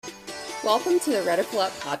Welcome to the Reticle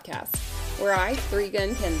Up podcast, where I,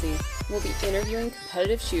 3-Gun Kenzie, will be interviewing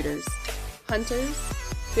competitive shooters, hunters,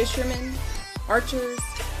 fishermen, archers,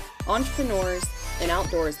 entrepreneurs, and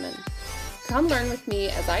outdoorsmen. Come learn with me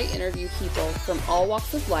as I interview people from all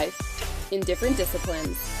walks of life, in different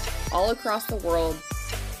disciplines, all across the world,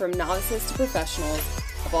 from novices to professionals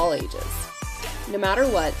of all ages. No matter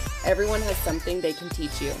what, everyone has something they can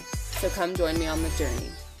teach you, so come join me on the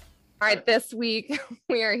journey. All right, this week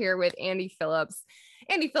we are here with Andy Phillips.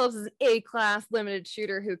 Andy Phillips is an A-class limited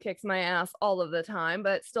shooter who kicks my ass all of the time,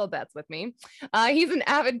 but still bets with me. He's an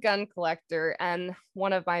avid gun collector and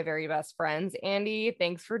one of my very best friends. Andy,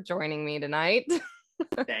 thanks for joining me tonight.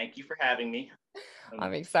 Thank you for having me.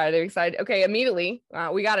 I'm excited. Okay, immediately,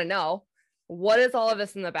 we got to know, what is all of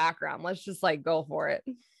this in the background? Let's just go for it.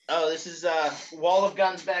 Oh, this is a wall of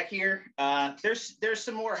guns back here. There's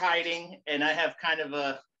some more hiding, and I have kind of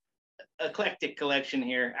a eclectic collection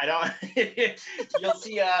here. You'll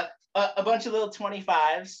see a bunch of little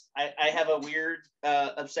 25s. I have a weird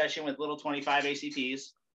obsession with little 25 ACPs.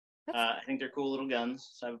 I think they're cool little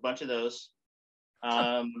guns, so I have a bunch of those.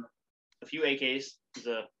 A few AKs.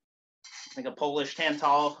 There's a Polish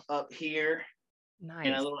Tantal up here. Nice.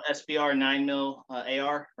 And a little SBR 9mm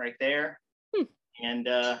AR right there. And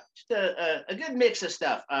just a good mix of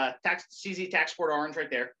stuff. CZ Tac Sport Orange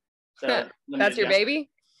right there. So that's your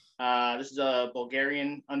baby? This is a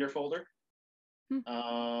Bulgarian underfolder.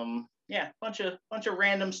 Yeah, bunch of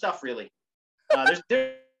random stuff really.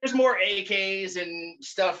 There's more AKs and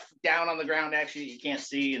stuff down on the ground actually you can't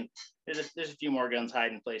see, and there's a few more guns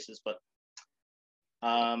hiding places, but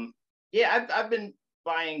yeah, I've been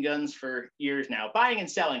buying guns for years now, buying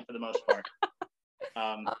and selling for the most part.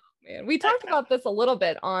 Man, we talked about this a little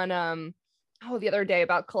bit on the other day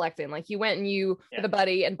about collecting. Like you went and with a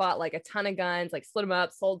buddy and bought like a ton of guns, like split them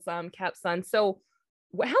up, sold some, kept some. So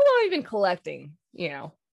how long have you been collecting,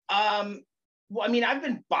 Well, I mean, I've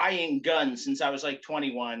been buying guns since I was like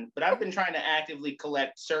 21, but I've been trying to actively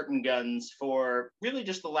collect certain guns for really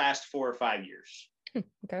just the last 4 or 5 years.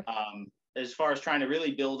 Okay. As far as trying to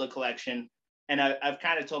really build a collection. And I've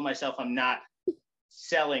kind of told myself I'm not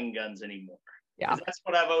selling guns anymore. Yeah, that's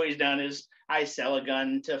what I've always done is I sell a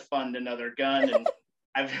gun to fund another gun, and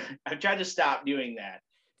I've tried to stop doing that.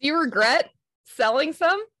 Do you regret selling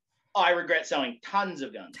some? Oh, I regret selling tons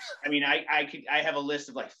of guns. I mean, I have a list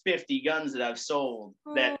of like 50 guns that I've sold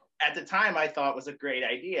that at the time I thought was a great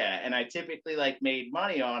idea, and I typically made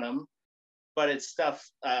money on them, but it's stuff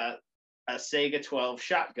a Sega 12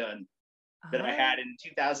 shotgun that I had in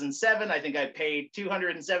 2007. I think I paid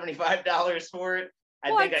 $275 for it.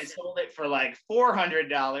 I think I sold it for like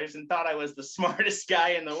 $400 and thought I was the smartest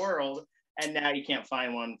guy in the world. And now you can't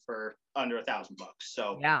find one for under $1,000.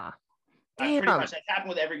 So yeah, pretty much that's happened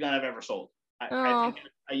with every gun I've ever sold. I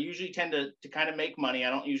usually tend to kind of make money. I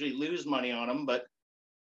don't usually lose money on them, but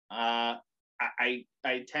I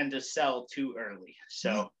tend to sell too early.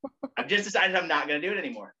 So I've just decided I'm not going to do it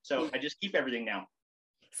anymore. So I just keep everything now.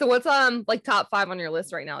 So what's top 5 on your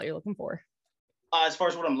list right now that you're looking for? As far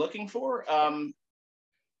as what I'm looking for,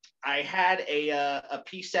 I had a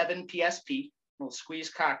P7 PSP, little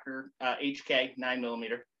squeeze cocker HK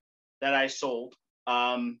 9mm that I sold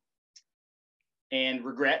and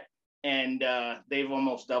regret, and they've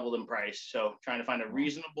almost doubled in price. So trying to find a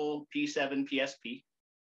reasonable P7 PSP.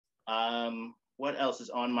 What else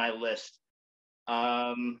is on my list?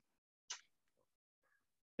 Man,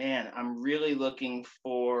 I'm really looking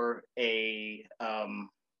for an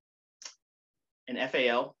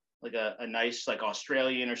FAL. Like a nice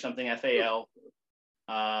Australian or something FAL.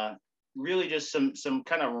 Really just some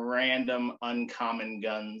kind of random uncommon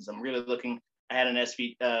guns. I'm really looking. I had an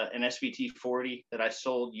SVT 40 that I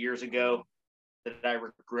sold years ago that I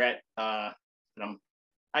regret. I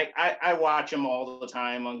watch them all the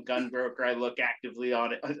time on Gunbroker. I look actively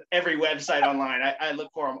on it, every website online. I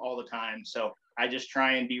look for them all the time. So I just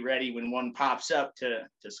try and be ready when one pops up to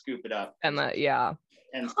scoop it up. And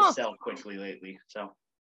tends to sell quickly lately. So.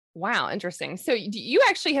 Wow, interesting. So do you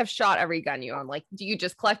actually have shot every gun you own? Like, do you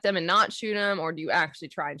just collect them and not shoot them, or do you actually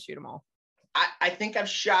try and shoot them all? I think I've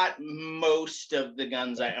shot most of the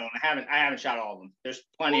guns I own. I haven't shot all of them. There's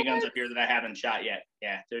plenty of guns up here that I haven't shot yet.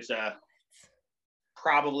 Yeah, there's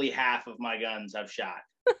probably half of my guns I've shot.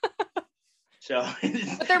 So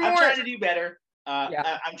but they're I'm trying to do better.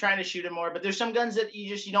 I'm trying to shoot them more, but there's some guns that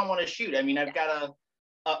you don't want to shoot. I mean, I've got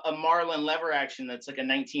a Marlin lever action that's like a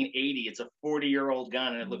 1980. It's a 40-year-old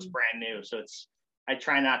gun and it looks brand new. So I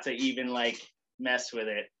try not to even mess with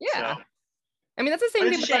it. Yeah. So I mean, that's the But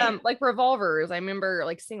same it's thing a with shame. like revolvers. I remember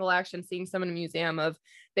like single action seeing some in a museum of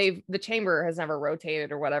the chamber has never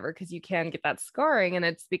rotated or whatever because you can get that scarring, and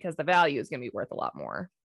it's because the value is going to be worth a lot more.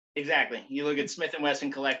 Exactly. You look at Smith and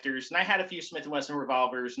Wesson collectors, and I had a few Smith and Wesson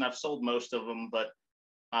revolvers, and I've sold most of them. But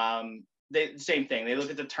they same thing. They look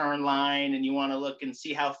at the turn line, and you want to look and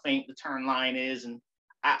see how faint the turn line is. And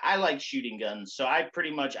I like shooting guns, so I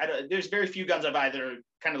pretty much there's very few guns I buy that are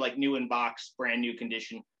kind of like new in box, brand new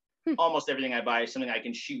condition. Almost everything I buy is something I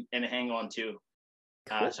can shoot and hang on to.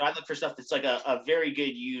 Cool. So I look for stuff that's like a very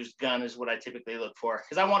good used gun is what I typically look for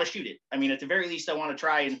because I want to shoot it. I mean, at the very least, I want to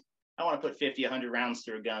try and I want to put 50, 100 rounds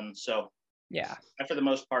through a gun. So Yeah. I, for the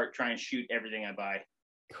most part, try and shoot everything I buy.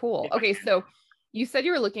 Cool. Okay, so you said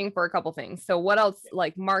you were looking for a couple things. So what else,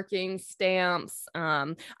 like marking, stamps,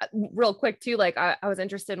 real quick too, like I was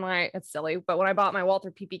interested in it's silly, but when I bought my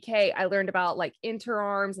Walther PPK, I learned about like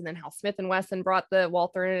interarms and then how Smith and Wesson brought the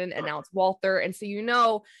Walther in and now it's Walther. And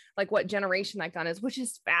so, like what generation that gun is, which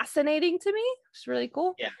is fascinating to me. It's really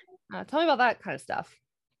cool. Yeah. Tell me about that kind of stuff.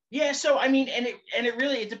 Yeah, so I mean, and it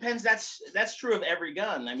really depends. That's true of every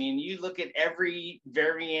gun. I mean, you look at every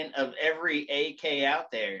variant of every AK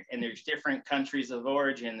out there, and there's different countries of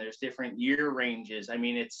origin. There's different year ranges. I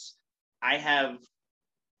mean, I have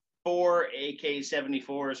 4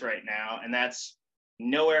 AK-74s right now, and that's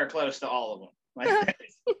nowhere close to all of them. Like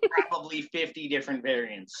probably 50 different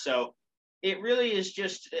variants. So it really is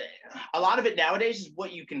just a lot of it nowadays is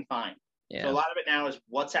what you can find. Yeah. So a lot of it now is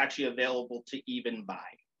what's actually available to even buy.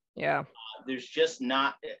 Yeah. There's just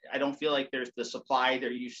not, I don't feel like there's the supply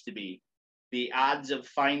there used to be. The odds of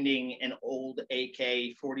finding an old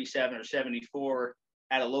AK 47 or 74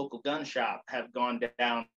 at a local gun shop have gone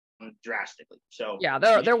down drastically. So yeah,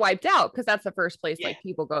 they're wiped out because that's the first place like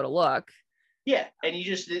people go to look. Yeah, and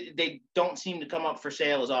they don't seem to come up for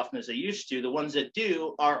sale as often as they used to. The ones that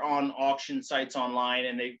do are on auction sites online,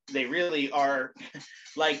 and they really are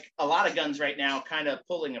like a lot of guns right now, kind of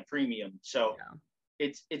pulling a premium. So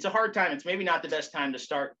it's a hard time. It's maybe not the best time to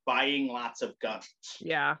start buying lots of guns.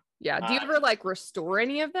 Yeah. Do you ever like restore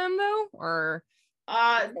any of them though, or?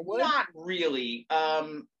 Not really.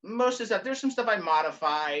 Most of the stuff, there's some stuff I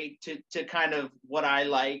modify to kind of what I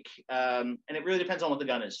like. And it really depends on what the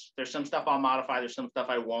gun is. There's some stuff I'll modify, there's some stuff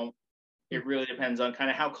I won't. It really depends on kind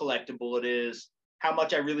of how collectible it is, how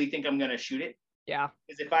much I really think I'm going to shoot it. Yeah.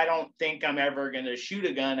 Because if I don't think I'm ever going to shoot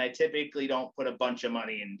a gun, I typically don't put a bunch of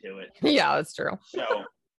money into it. Yeah, that's true. So,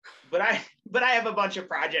 but I have a bunch of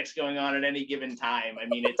projects going on at any given time. I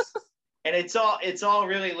mean, it's all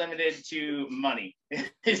really limited to money.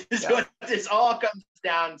 What this all comes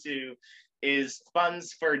down to is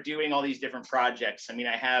funds for doing all these different projects. I mean,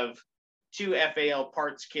 I have 2 FAL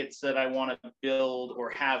parts kits that I want to build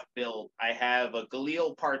or have built. I have a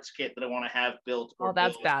Galil parts kit that I want to have built. Oh,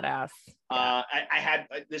 that's badass. I had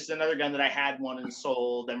this is another gun that I had one and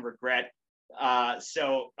sold and regret.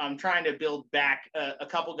 So I'm trying to build back a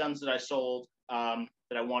couple guns that I sold that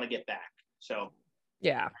I want to get back. So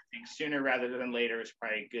yeah, I think sooner rather than later is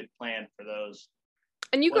probably a good plan for those.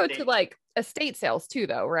 And you go to like estate sales too,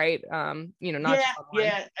 though, right? Not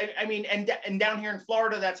yeah. I mean, and down here in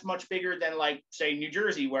Florida, that's much bigger than like say New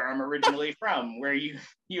Jersey, where I'm originally from, where you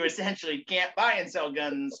essentially can't buy and sell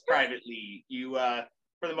guns privately. You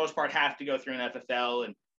for the most part have to go through an FFL,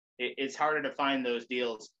 and it's harder to find those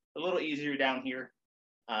deals. A little easier down here,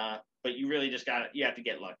 but you really just you have to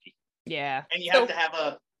get lucky. Yeah, and you have to have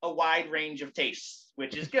a wide range of tastes,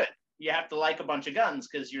 which is good. You have to like a bunch of guns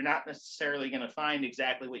because you're not necessarily going to find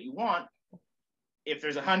exactly what you want. If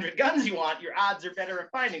there's 100 guns you want, your odds are better at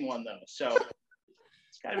finding one, though. So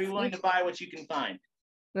it's got to be willing to buy what you can find.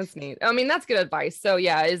 That's neat. I mean, that's good advice. So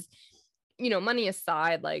yeah, money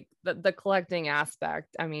aside, like the collecting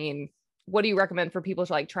aspect, I mean, what do you recommend for people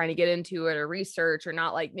to like trying to get into it or research or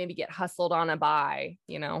not like maybe get hustled on a buy,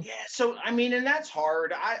 Yeah. So, I mean, and that's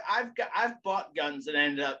hard. I've bought guns that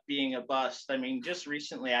ended up being a bust. I mean, just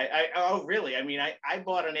recently, really? I mean, I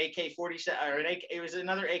bought an AK-47 or it was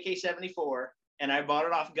another AK-74 and I bought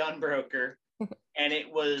it off Gunbroker and it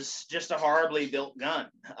was just a horribly built gun.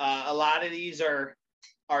 A lot of these are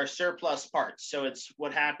surplus parts. So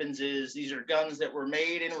what happens is these are guns that were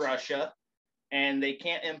made in Russia and they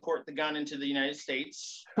can't import the gun into the United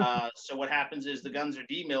States. So what happens is the guns are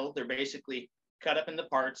demilled. They're basically cut up into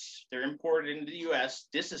parts. They're imported into the U.S.,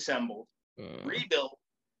 disassembled, rebuilt,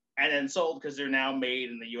 and then sold because they're now made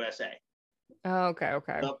in the USA. Oh, okay.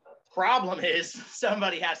 The problem is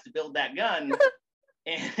somebody has to build that gun,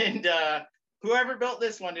 and whoever built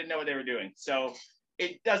this one didn't know what they were doing. So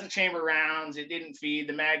it doesn't chamber rounds. It didn't feed.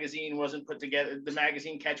 The magazine wasn't put together. The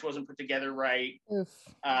magazine catch wasn't put together right.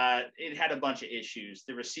 It had a bunch of issues.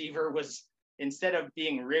 The receiver was instead of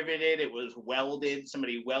being riveted, it was welded.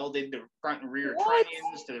 Somebody welded the front and rear What?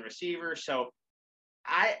 trunnions to the receiver. So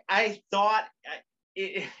I thought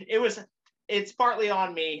it's partly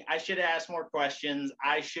on me. I should have asked more questions.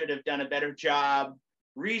 I should have done a better job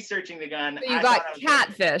researching the gun. So you got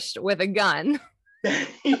catfished with a gun. Yeah,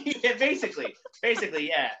 basically,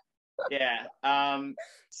 yeah.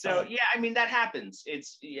 So yeah, I mean, that happens.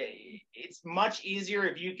 It's much easier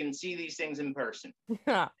if you can see these things in person.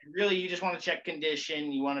 Really, you just want to check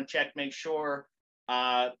condition. You want to make sure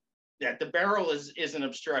that the barrel isn't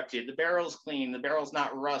obstructed. The barrel's clean. The barrel's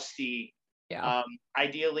not rusty. Yeah.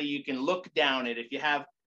 Ideally, you can look down it. If you have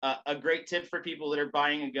a great tip for people that are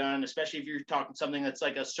buying a gun, especially if you're talking something that's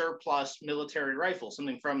like a surplus military rifle,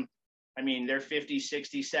 something from, I mean, they're 50,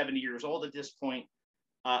 60, 70 years old at this point.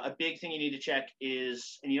 A big thing you need to check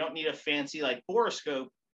is, and you don't need a fancy like borescope,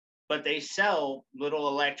 but they sell little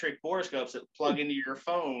electric borescopes that plug into your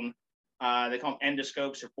phone. They call them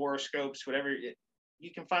endoscopes or borescopes, whatever.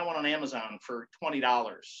 You can find one on Amazon for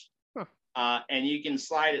 $20. And you can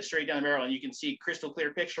slide it straight down the barrel and you can see crystal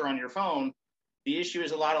clear picture on your phone. The issue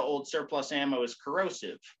is a lot of old surplus ammo is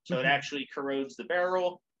corrosive. So it actually corrodes the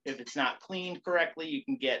barrel. If it's not cleaned correctly, you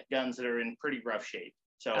can get guns that are in pretty rough shape.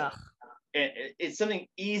 So it's something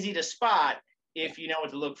easy to spot if you know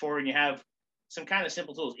what to look for and you have some kind of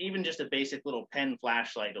simple tools. Even just a basic little pen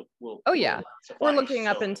flashlight will suffice. We're looking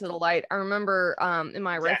up into the light. I remember in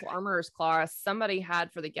my rifle armorer's class, somebody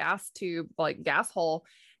had for the gas tube, like gas hole,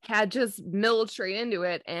 had just milled straight into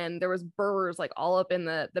it, and there was burrs like all up in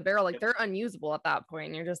the barrel. Like they're unusable at that point,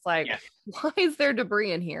 and you're just like, why is there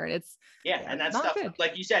debris in here? And it's and that stuff good.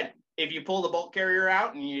 Like you said, if you pull the bolt carrier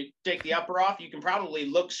out and you take the upper off, you can probably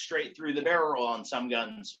look straight through the barrel on some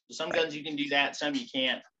guns. Some guns you can do that, some you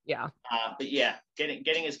can't. But yeah,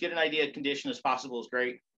 getting as good an idea of condition as possible is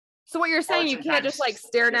great. So what you're saying, you can't just like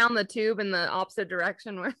stare down the tube in the opposite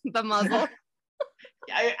direction with the muzzle.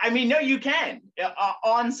 I mean, no, you can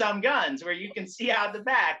on some guns where you can see out the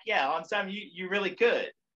back. Yeah, on some you really could.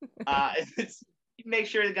 Make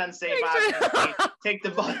sure the gun's safe. Take the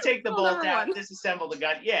bolt out, disassemble the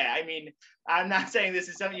gun. Yeah, I mean, I'm not saying this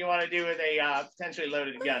is something you want to do with a potentially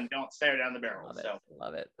loaded gun. Don't stare down the barrel.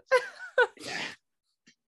 Love it. Yeah.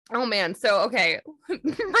 Oh man. So, okay.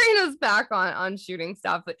 Bringing us back on shooting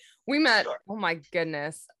stuff. We met, oh my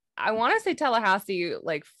goodness. I want to say Tallahassee,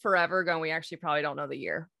 like forever ago. We actually probably don't know the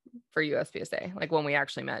year for USPSA, like when we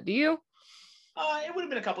actually met. Do you? It would have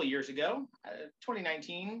been a couple of years ago,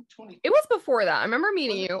 2019, It was before that. I remember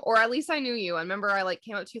meeting you, or at least I knew you. I remember I like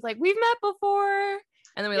came up to you like, we've met before.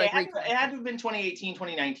 And then we it had to have been 2018,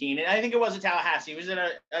 2019. And I think it was at Tallahassee. It was in a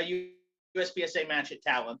USPSA match at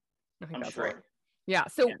Talon. I'm sure. Right. Yeah.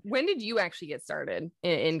 So when did you actually get started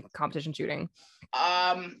in competition shooting?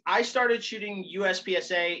 I started shooting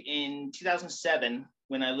USPSA in 2007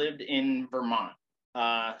 when I lived in Vermont.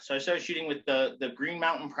 So I started shooting with the Green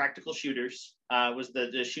Mountain Practical Shooters, was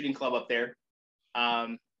the shooting club up there.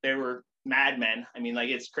 They were madmen. I mean, like,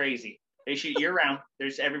 it's crazy. They shoot year round.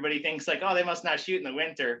 Everybody thinks like, oh, they must not shoot in the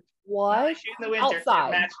winter. What? No, they shoot in the winter.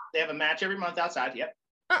 Outside. They have a match every month outside. Yep.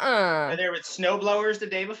 They're there with snow blowers the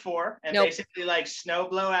day before and basically like snow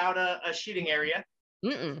blow out a shooting area.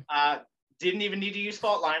 Didn't even need to use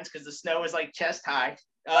fault lines because the snow is like chest high.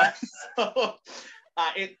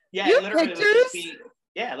 It literally would just be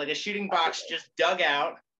like a shooting box just dug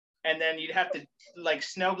out, and then you'd have to like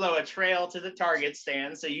snow blow a trail to the target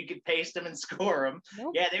stand so you could paste them and score them.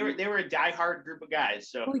 Yeah, they were a diehard group of guys.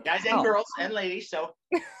 So guys and girls and ladies. So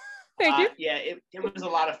thank you. Yeah, it was a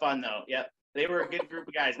lot of fun though. Yep. They were a good group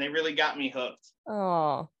of guys and they really got me hooked.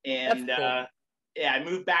 Oh. And cool. I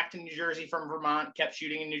moved back to New Jersey from Vermont, kept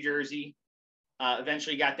shooting in New Jersey.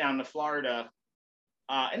 Eventually got down to Florida.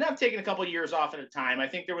 And I've taken a couple of years off at a time. I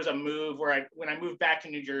think there was a move where when I moved back to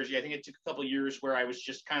New Jersey, I think it took a couple of years where I was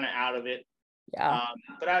just kind of out of it. Yeah.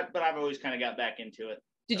 But I've always kind of got back into it.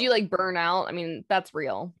 Did you like burn out? I mean, that's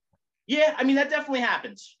real. Yeah, I mean, that definitely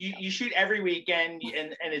happens. You shoot every weekend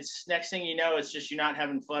and it's next thing you know, it's just you're not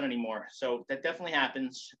having fun anymore. So that definitely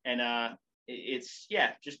happens. And it's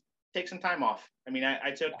just take some time off. I mean,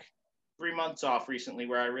 I took 3 months off recently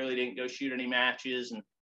where I really didn't go shoot any matches, and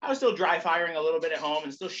I was still dry firing a little bit at home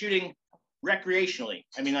and still shooting recreationally.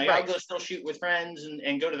 I mean, I'll go still shoot with friends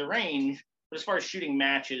and go to the range. But as far as shooting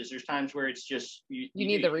matches, there's times where it's just you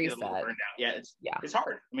need the reset. Burned out. It's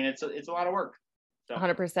hard. I mean, it's a lot of work. So.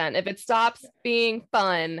 100%. If it stops being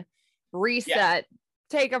fun, reset,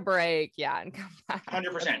 take a break, and come back.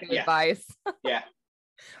 100%. Advice. Yeah.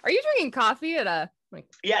 Are you drinking coffee at a like?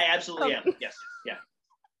 Yeah, absolutely. Yeah. Yes. Yeah.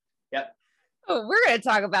 Yep. Oh, we're going to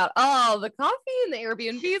talk about the coffee and the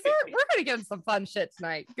Airbnbs. We're going to get into some fun shit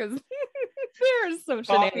tonight because There's some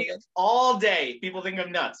Coffee shenanigans. all day. People think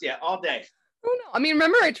I'm nuts. Yeah, all day. Oh no. I mean,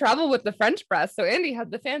 remember I traveled with the French press, so Andy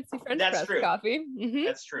had the fancy French press true. coffee. Mm-hmm.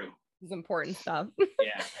 That's true. It's important stuff.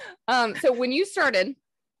 Yeah. So when you started,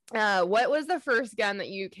 what was the first gun that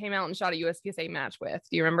you came out and shot a USPSA match with?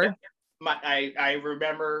 Do you remember? I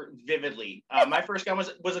remember vividly. My first gun was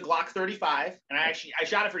a Glock 35, and I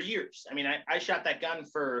shot it for years. I mean, I shot that gun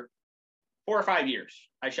for 4 or 5 years.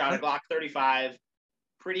 I shot a Glock 35,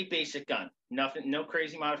 pretty basic gun, nothing, no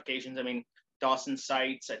crazy modifications. I mean, Dawson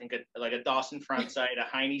sights, I think like a Dawson front sight, a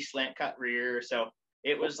Heine slant cut rear. So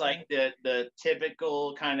it was like the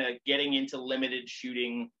typical kind of getting into limited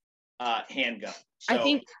shooting handgun. So, I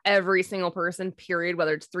think every single person, period,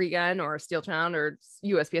 whether it's 3-gun or steel challenge or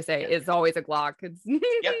USPSA, is always a Glock.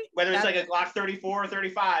 Yep. Whether it's like a Glock 34 or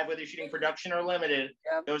 35, whether you're shooting production or limited,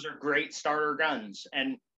 those are great starter guns,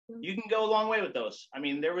 and you can go a long way with those. I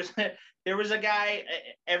mean, there was a guy.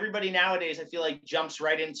 Everybody nowadays, I feel like, jumps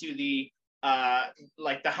right into the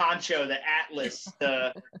like the honcho, the Atlas,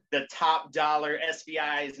 the top dollar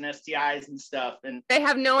SVIs and STIs and stuff, and they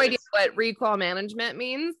have no idea what recoil management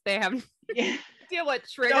means. They have no idea what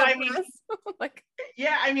trigger press. Like,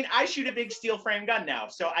 yeah, I mean, I shoot a big steel frame gun now,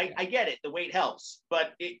 so I get it. The weight helps,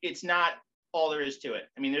 but it's not all there is to it.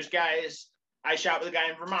 I mean, there's guys. I shot with a guy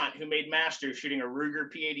in Vermont who made masters shooting a Ruger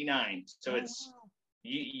P89. So it's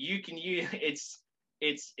you can use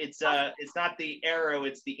it's not the arrow,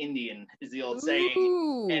 it's the Indian, is the old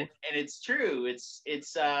saying, and it's true. It's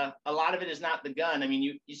a lot of it is not the gun. I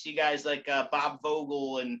mean, you see guys like Bob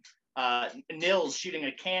Vogel and Nils shooting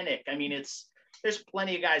a Canic. I mean, there's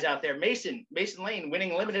plenty of guys out there. Mason Lane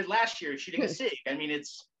winning limited last year shooting a SIG. I mean,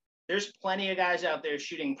 there's plenty of guys out there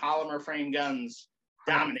shooting polymer frame guns,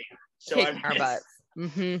 dominating. So I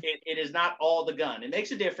mean, it is not all the gun. It makes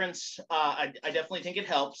a difference. I definitely think it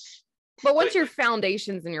helps. But once your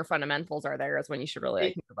foundations and your fundamentals are there, is when you should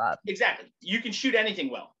really move up. Exactly. You can shoot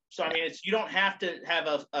anything well. So I mean, you don't have to have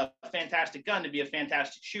a fantastic gun to be a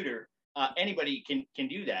fantastic shooter. Anybody can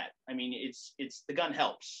do that. I mean, it's the gun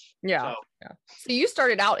helps. Yeah. So you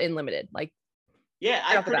started out in limited, like. Yeah,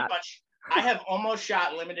 I have almost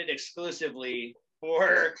shot limited exclusively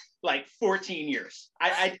for like 14 years.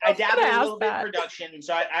 I dabbled a little bit in production,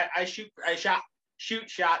 so I shot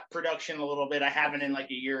production a little bit. I haven't in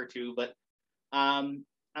like a year or two, but I'm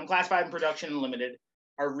class 5 in production and limited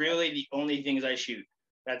are really the only things I shoot.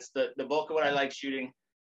 That's the bulk of what I like shooting.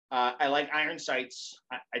 I like iron sights.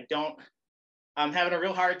 I'm having a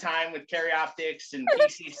real hard time with carry optics and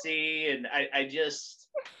PCC, and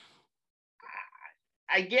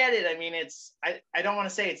I get it. I mean, I don't want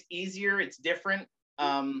to say it's easier. It's different.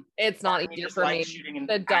 It's not easier for me.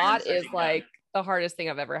 The dot is like the hardest thing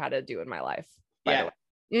I've ever had to do in my life. Yeah.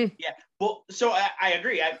 Yeah. Well, so I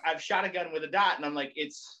agree. I've shot a gun with a dot, and I'm like,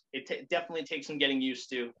 it definitely takes some getting used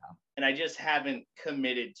to, and I just haven't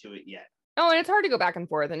committed to it yet. Oh, and it's hard to go back and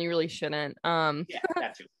forth, and you really shouldn't. Yeah,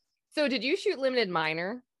 that too. So did you shoot limited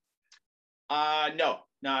minor? No,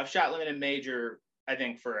 I've shot limited major, I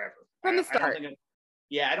think, forever. From the start.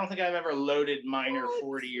 I don't think I've ever loaded minor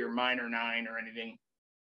 40 or minor 9 or anything.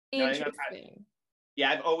 Interesting.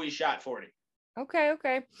 I've always shot 40. Okay.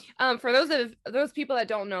 For those people that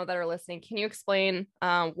don't know that are listening, can you explain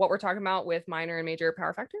what we're talking about with minor and major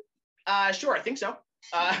power factor? Sure, I think so.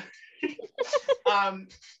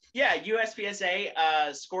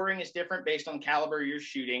 USPSA scoring is different based on caliber you're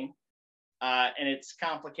shooting, and it's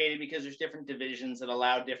complicated because there's different divisions that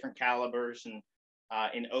allow different calibers. And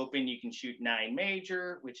in open, you can shoot 9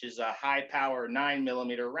 major, which is a high power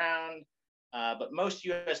 9mm round, but most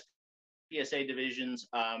USPSA divisions,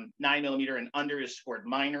 9mm and under is scored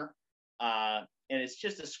minor, and it's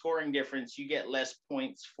just a scoring difference. You get less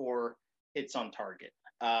points for hits on target.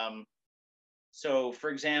 So,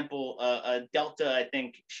 for example, a delta, I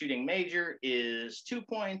think shooting major is 2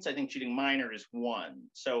 points. I think shooting minor is 1.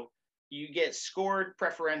 So you get scored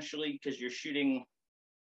preferentially because you're shooting.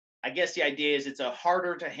 I guess the idea is it's a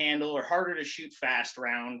harder to handle or harder to shoot fast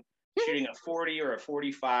round. Shooting a 40 or a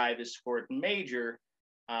 45 is scored major.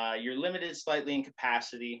 You're limited slightly in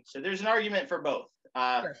capacity. So there's an argument for both.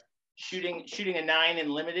 Sure. Shooting a 9 in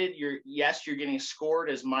limited, you're getting scored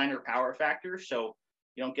as minor power factor. So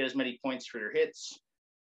you don't get as many points for your hits,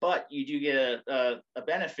 but you do get a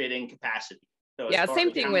benefit in capacity. So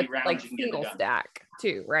same thing with like single stack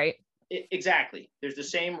too, right? Exactly. There's the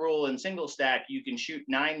same rule in single stack. You can shoot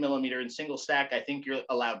 9mm in single stack. I think you're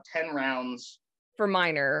allowed 10 rounds for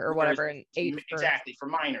minor or whatever, and 8 exactly for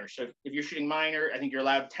minor. So if you're shooting minor, I think you're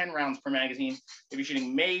allowed 10 rounds per magazine. If you're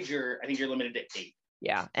shooting major, I think you're limited to 8.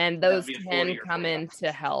 Yeah, and those can come in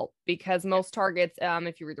to help because most targets,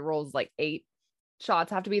 if you read the rules, like 8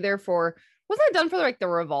 shots have to be there for Was that done for like the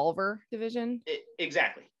revolver division?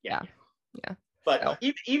 Exactly. Yeah. But So.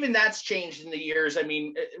 even that's changed in the years. I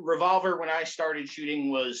mean, revolver, when I started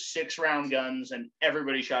shooting, was 6-round guns, and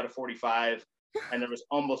everybody shot a 45, and there was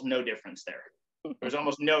almost no difference there. There was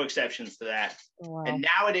almost no exceptions to that. Wow. And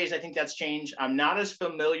nowadays, I think that's changed. I'm not as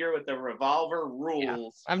familiar with the revolver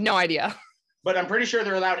rules. I have no idea. But I'm pretty sure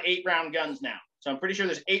they're allowed 8-round guns now. So I'm pretty sure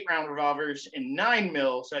there's 8-round revolvers in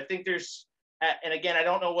 9mm. So I think there's, and again, I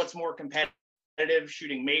don't know what's more competitive,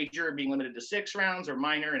 shooting major, being limited to 6 rounds, or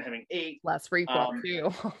minor and having 8. Less recoil too.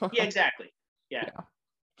 Yeah, exactly. Yeah.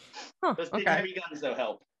 Huh, Those big heavy guns though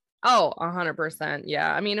help. Oh, 100%.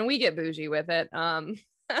 Yeah. I mean, and we get bougie with it.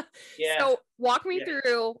 Yeah. So walk me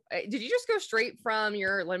through, did you just go straight from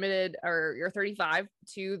your limited or your 35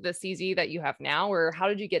 to the CZ that you have now, or how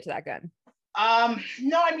did you get to that gun?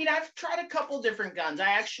 No, I mean, I've tried a couple different guns.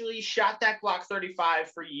 I actually shot that Glock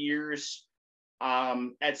 35 for years.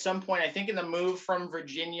 At some point, I think in the move from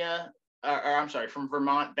from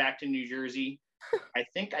Vermont back to New Jersey, I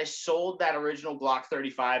think I sold that original Glock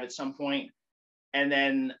 35 at some point. And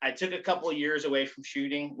then I took a couple of years away from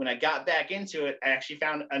shooting. When I got back into it, I actually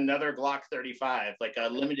found another Glock 35, like a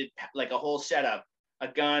limited, like a whole setup, a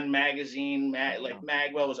gun, magazine,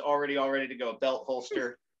 magwell was already all ready to go, belt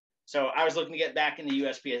holster. So I was looking to get back in the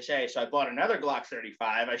USPSA. So I bought another Glock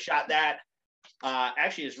 35. I shot that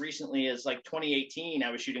actually as recently as like 2018.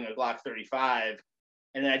 I was shooting a Glock 35.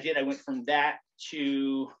 And then I went from that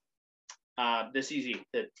to the CZ,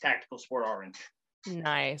 the Tactical Sport Orange.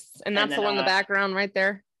 Nice. And that's the one in the background right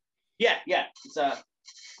there? Yeah. It's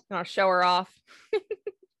I'll show her off.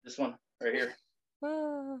 This one right here.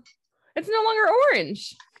 It's no longer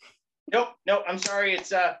orange. Nope. I'm sorry.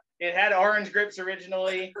 It's it had orange grips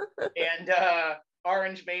originally and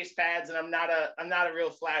orange base pads, and I'm not a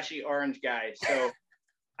real flashy orange guy. So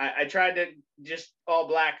I tried to just all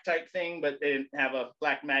black type thing, but they didn't have a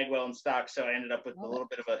black magwell in stock, so I ended up with a little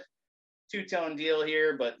bit of a two-tone deal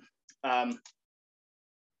here. But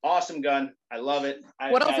awesome gun. I love it.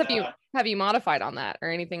 What else have you modified on that, or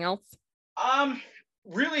anything else?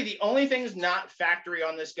 Really, the only things not factory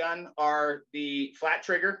on this gun are the flat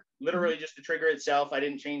trigger, literally just the trigger itself. I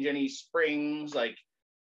didn't change any springs, like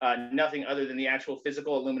nothing other than the actual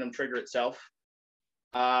physical aluminum trigger itself.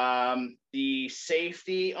 The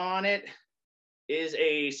safety on it is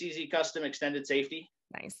a CZ custom extended safety.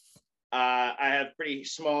 Nice. I have pretty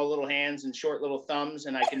small little hands and short little thumbs,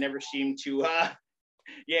 and I can never seem to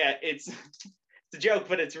it's a joke,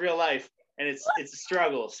 but it's real life, and it's a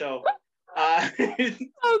struggle. So oh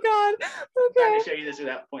God. Okay. I'm trying to show you this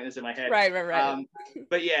without pointing this in my head. Right.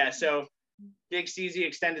 But yeah, so big CZ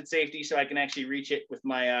extended safety, so I can actually reach it with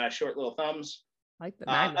my short little thumbs. Like the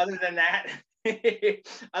other than that,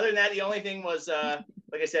 the only thing was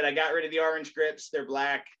like I said, I got rid of the orange grips. They're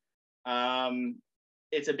black.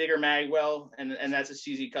 It's a bigger magwell, and that's a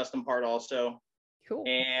CZ custom part also. Cool.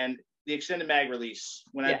 And the extended mag release.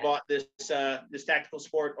 When I bought this Tactical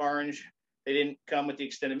Sport Orange, they didn't come with the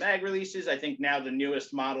extended mag releases. I think now the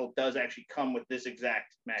newest model does actually come with this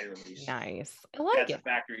exact mag release. Nice. I like That's a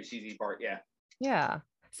factory CZ part. Yeah. Yeah.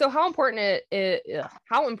 So how important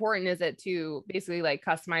is it to basically like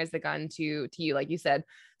customize the gun to you? Like you said,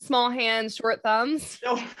 small hands, short thumbs.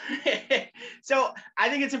 So I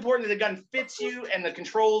think it's important that the gun fits you and the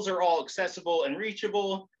controls are all accessible and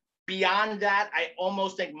reachable. Beyond that, I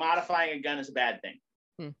almost think modifying a gun is a bad thing.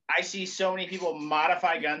 I see so many people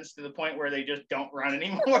modify guns to the point where they just don't run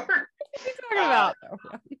anymore. What are you talking about?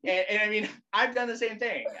 And I mean, I've done the same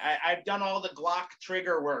thing. I've done all the Glock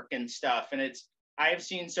trigger work and stuff, and I have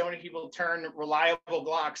seen so many people turn reliable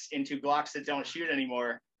Glocks into Glocks that don't shoot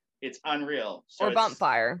anymore. It's unreal. So or bump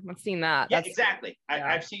fire. I've seen that. Yeah, exactly.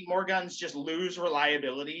 I've seen more guns just lose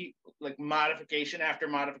reliability, like modification after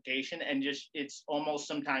modification, and just it's almost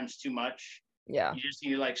sometimes too much. Yeah. You just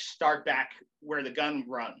need to like start back where the gun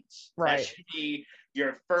runs. Right. That should be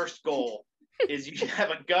your first goal. Is you should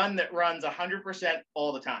have a gun that runs 100%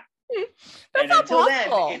 all the time. That's and not until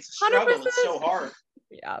possible. then, it's a struggle. 100%. It's so hard.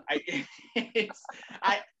 Yeah.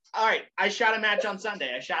 All right. I shot a match on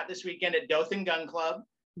Sunday. I shot this weekend at Dothan Gun Club,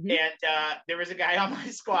 and there was a guy on my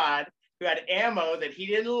squad who had ammo that he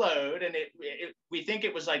didn't load, and we think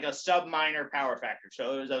it was like a sub-minor power factor,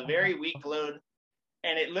 so it was a very weak load,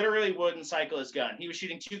 and it literally wouldn't cycle his gun. He was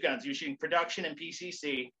shooting two guns. He was shooting production and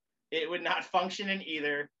PCC. It would not function in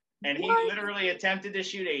either, and he literally attempted to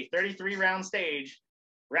shoot a 33-round stage,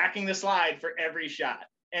 racking the slide for every shot.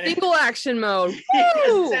 And single action mode.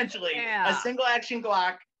 Essentially, a single action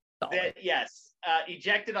Glock that,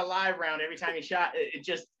 ejected a live round every time he shot.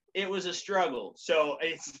 It was a struggle. So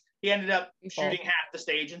he ended up shooting half the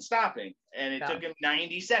stage and stopping, and it took him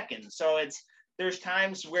 90 seconds. So there's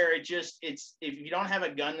times where it's if you don't have a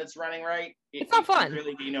gun that's running right, it's not fun. It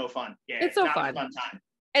really be no fun. Yeah, it's so not fun. A fun time.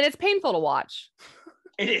 And it's painful to watch.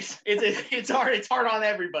 It is. It's hard. It's hard on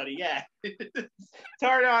everybody. Yeah, it's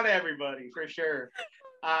hard on everybody for sure.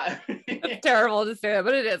 It's terrible to say it,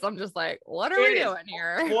 but it is. I'm just like, what are we doing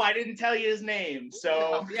here? Well, I didn't tell you his name,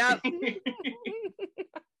 so yep.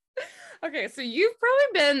 Okay, so you've probably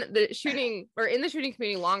been in the shooting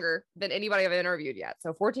community longer than anybody I've interviewed yet.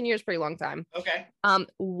 So 14 years, pretty long time. Okay.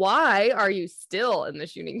 Why are you still in the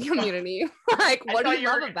shooting community? Like, what do you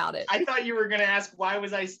love about it? I thought you were gonna ask why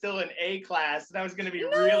was I still in A class, and I was gonna be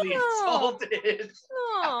really insulted.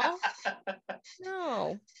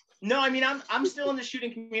 No. No, I mean I'm still in the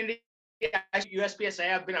shooting community.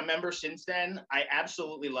 USPSA, I've been a member since then. I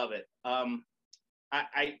absolutely love it.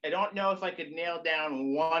 I don't know if I could nail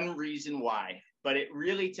down one reason why, but it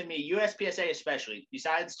really, to me, USPSA especially,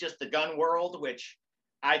 besides just the gun world, which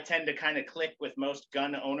I tend to kind of click with most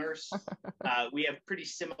gun owners, we have pretty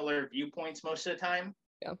similar viewpoints most of the time.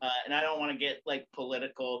 Yeah. And I don't want to get like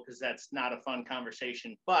political because that's not a fun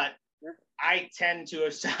conversation, but I tend to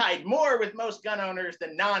side more with most gun owners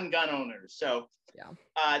than non-gun owners. So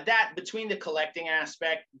that between the collecting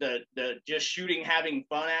aspect, the just shooting, having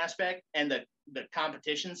fun aspect, and the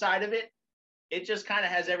competition side of it, it just kind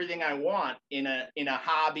of has everything I want in a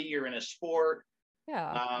hobby or in a sport.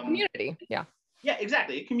 Yeah. Community. Yeah. Yeah,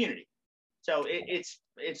 exactly. A community. So it's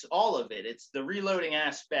all of it. It's the reloading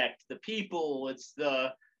aspect, the people, it's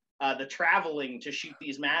the traveling to shoot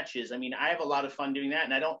these matches. I mean, I have a lot of fun doing that,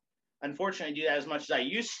 and I don't unfortunately do that as much as I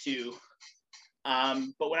used to.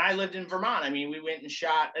 But when I lived in Vermont, I mean, we went and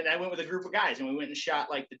shot, and I went with a group of guys, and we went and shot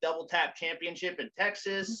like the Double Tap Championship in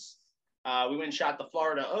Texas. We went and shot the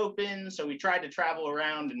Florida Open. So we tried to travel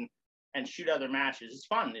around and shoot other matches. It's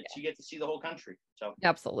fun. You get to see the whole country. So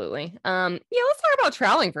absolutely. Let's talk about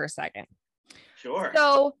traveling for a second. Sure.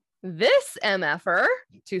 So this MFer,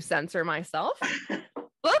 to censor myself,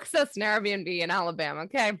 books us an Airbnb in Alabama.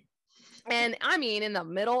 Okay. And I mean, in the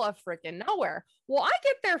middle of freaking nowhere. Well, I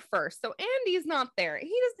get there first. So Andy's not there.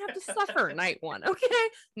 He doesn't have to suffer night one. Okay.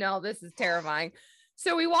 No, this is terrifying.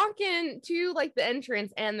 So we walk into like the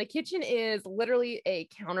entrance, and the kitchen is literally a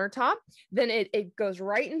countertop. Then it goes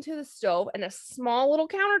right into the stove and a small little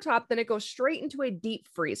countertop. Then it goes straight into a deep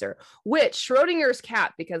freezer, which Schrodinger's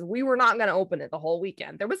cat, because we were not going to open it the whole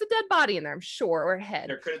weekend. There was a dead body in there, I'm sure, or a head.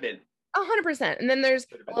 There could have been. 100%. And then there's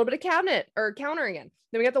a little bit of cabinet or counter again.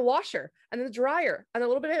 Then we got the washer and then the dryer and a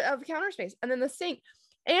little bit of counter space and then the sink.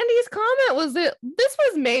 Andy's comment was that this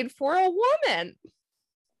was made for a woman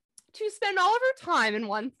to spend all of her time in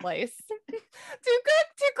one place, to cook,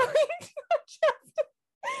 to clean, to adjust.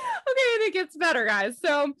 Okay, and it gets better, guys.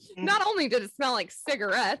 So not only did it smell like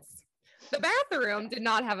cigarettes, the bathroom did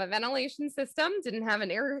not have a ventilation system, didn't have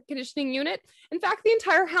an air conditioning unit. In fact, the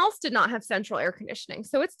entire house did not have central air conditioning.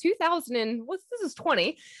 So it's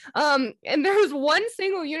 2020. And there's one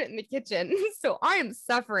single unit in the kitchen. So I am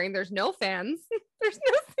suffering. There's no fans. There's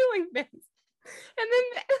no ceiling fans. And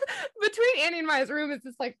then between Andy and my room is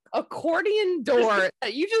this like accordion door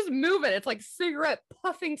that you just move it. It's like cigarette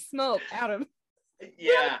puffing smoke out of.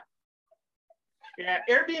 Yeah. Yeah,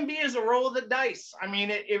 Airbnb is a roll of the dice. I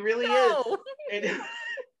mean, it really is. You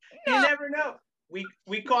never know.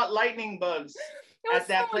 We caught lightning bugs at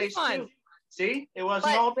that place too. See, it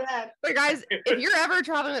wasn't all bad. But guys, if you're ever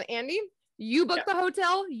traveling with Andy, you book the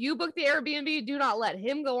hotel, you book the Airbnb. Do not let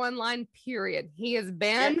him go online. Period. He is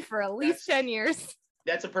banned for at least 10 years.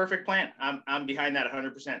 That's a perfect plan. I'm behind that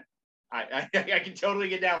 100%. I can totally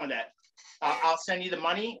get down with that. I'll send you the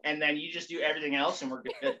money, and then you just do everything else, and we're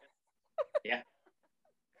good. Yeah.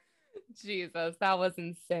 Jesus, that was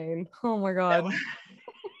insane. Oh my God.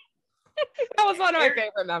 That was one of my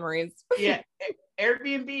favorite memories. Yeah.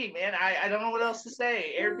 Airbnb, man. I don't know what else to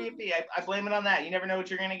say. Airbnb, I blame it on that. You never know what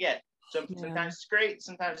you're going to get. Sometimes it's great,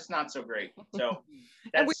 sometimes it's not so great. So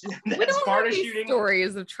that's part of shooting.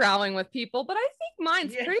 Stories of traveling with people, but I think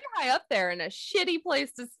mine's pretty high up there in a shitty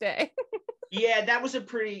place to stay. Yeah, that was a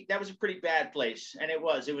pretty bad place, and it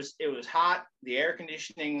was hot. The air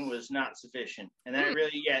conditioning was not sufficient, and then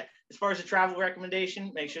as far as a travel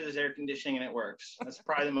recommendation, make sure there's air conditioning and it works. That's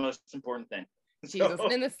probably the most important thing. Jesus.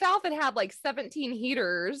 And in the South, it had like 17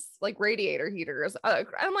 heaters, like radiator heaters.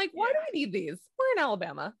 I'm like, why do we need these? We're in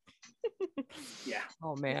Alabama. Yeah.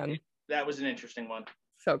 Oh man, that was an interesting one.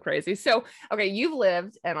 So crazy. So, okay, you've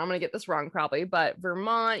lived, and I'm going to get this wrong probably, but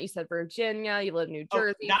Vermont, you said Virginia, you live in New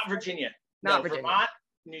Jersey. Oh, not Virginia. Not Virginia. Vermont,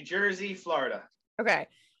 New Jersey, Florida. Okay.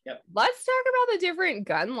 Yep. Let's talk about the different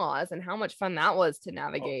gun laws and how much fun that was to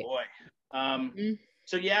navigate. Oh boy.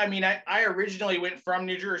 So yeah, I mean, I originally went from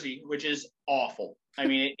New Jersey, which is awful. I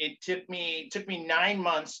mean, it took me 9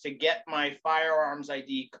 months to get my firearms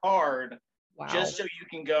ID card, Wow. just so you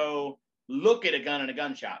can go look at a gun in a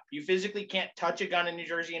gun shop. You physically can't touch a gun in New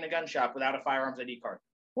Jersey in a gun shop without a firearms ID card.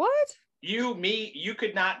 What? You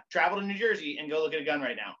could not travel to New Jersey and go look at a gun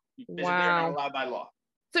right now. You physically are not allowed by law.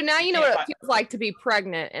 So now you know what it feels like to be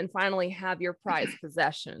pregnant and finally have your prized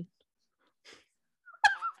possession.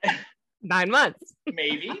 9 months.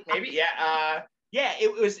 maybe, yeah.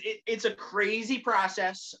 It's a crazy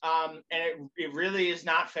process, and it really is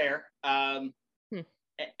not fair. And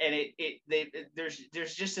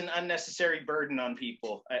there's just an unnecessary burden on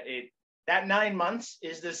people. That 9 months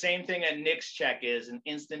is the same thing a NICS check is, an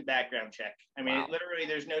instant background check. I mean, literally,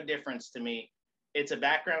 there's no difference to me. It's a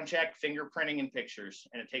background check, fingerprinting, and pictures,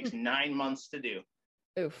 and it takes 9 months to do.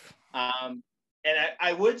 Oof. And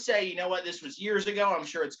I would say, you know what, this was years ago. I'm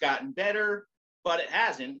sure it's gotten better, but it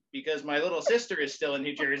hasn't, because my little sister is still in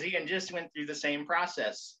New Jersey and just went through the same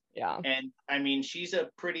process. Yeah. And I mean, she's a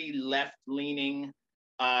pretty left-leaning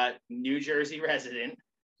New Jersey resident.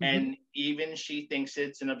 Mm-hmm. And even she thinks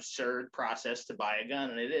it's an absurd process to buy a gun,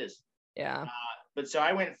 and it is. Yeah. But so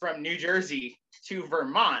I went from New Jersey to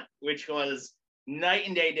Vermont, which was night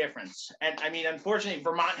and day difference. And I mean, unfortunately,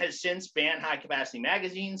 Vermont has since banned high capacity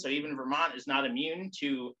magazines. So even Vermont is not immune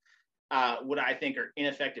to what I think are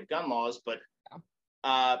ineffective gun laws. But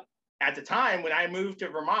at the time when I moved to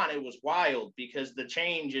Vermont, it was wild, because the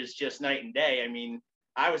change is just night and day. I mean,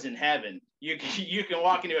 I was in heaven. You can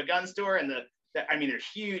walk into a gun store and I mean, they're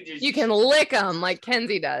huge. You can lick them like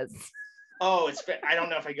Kenzie does. Oh, I don't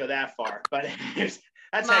know if I go that far, but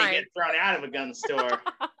that's how you get thrown out of a gun store.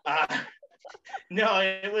 No,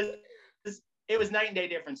 it was night and day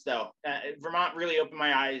difference, though. Vermont really opened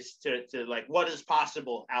my eyes to like what is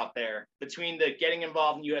possible out there. Between the getting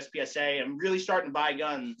involved in USPSA and really starting to buy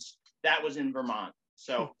guns, that was in Vermont.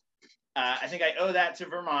 So I think I owe that to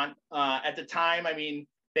Vermont. At the time, I mean,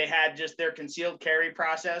 they had just their concealed carry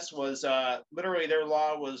process was literally their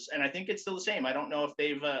law was, and I think it's still the same. I don't know if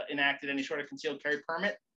they've enacted any sort of concealed carry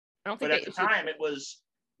permit, but at the time it was,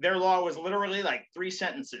 their law was literally like 3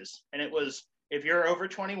 sentences. And it was, if you're over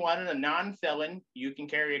 21 and a non-felon, you can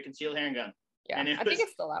carry a concealed handgun. Yeah, and I think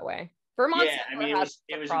it's still that way. Vermont. Yeah, I mean,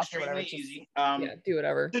 it was extremely easy. Do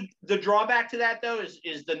whatever. The drawback to that, though,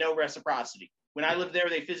 is the no reciprocity. When I lived there,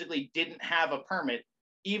 they physically didn't have a permit,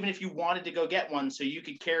 even if you wanted to go get one, so you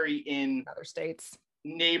could carry in other states,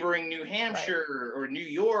 neighboring New Hampshire or New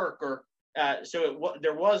York, or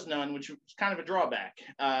there was none, which was kind of a drawback.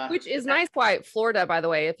 Which is nice. Why Florida, by the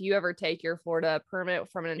way, if you ever take your Florida permit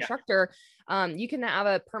from an instructor, you can have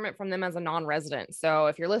a permit from them as a non-resident. So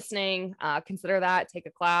if you're listening, consider that, take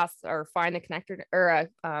a class or find a connector or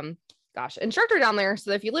a instructor down there.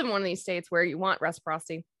 So that if you live in one of these states where you want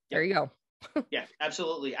reciprocity, there you go. Yeah,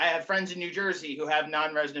 absolutely. I have friends in New Jersey who have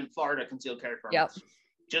non-resident Florida concealed carry permits,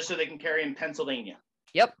 just so they can carry in Pennsylvania.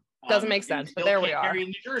 Yep, doesn't make sense, but there we are. Carry in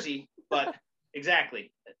New Jersey, but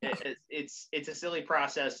exactly, it's a silly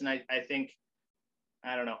process, and I think,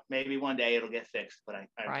 I don't know, maybe one day it'll get fixed, but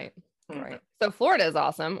right. So Florida is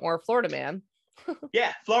awesome, or Florida man.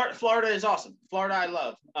 Yeah, Florida is awesome. Florida, I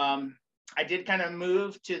love. I did kind of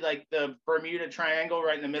move to like the Bermuda Triangle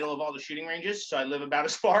right in the middle of all the shooting ranges. So I live about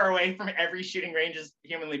as far away from every shooting range as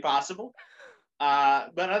humanly possible.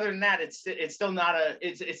 But other than that, it's still not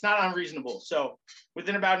it's not unreasonable. So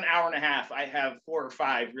within about an hour and a half, I have 4 or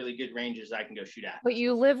 5 really good ranges I can go shoot at. But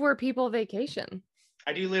you live where people vacation.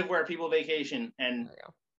 I do live where people vacation, and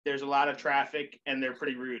there's a lot of traffic, and they're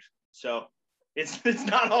pretty rude. So it's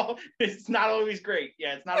not always great.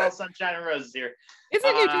 Yeah, it's not all sunshine and roses here.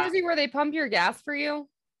 Isn't New Jersey where they pump your gas for you?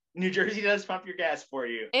 New Jersey does pump your gas for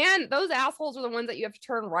you. And those assholes are the ones that you have to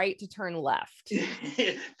turn right to turn left.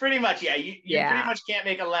 Pretty much, yeah. You pretty much can't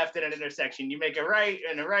make a left at an intersection. You make a right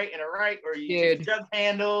and a right and a right, or you use a jug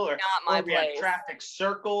handle, or we have traffic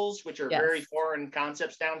circles, which are very foreign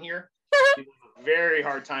concepts down here. People have a very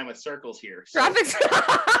hard time with circles here. So. Traffic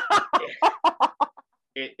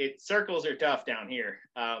circles are tough down here.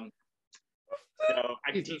 So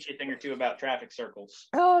I can teach you a thing or two about traffic circles.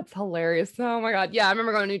 Oh, it's hilarious. Oh my God. Yeah. I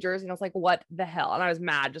remember going to New Jersey and I was like, what the hell? And I was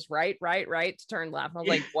mad, just right to turn left. And I was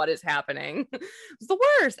like, what is happening? It's the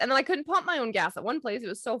worst. And then I couldn't pump my own gas at one place. It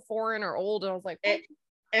was so foreign or old. And I was like,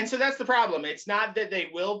 and so that's the problem. It's not that they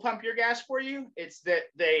will pump your gas for you. It's that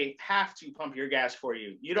they have to pump your gas for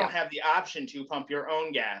you. You don't have the option to pump your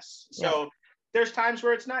own gas. So there's times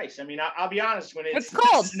where it's nice. I mean, I'll be honest, when it's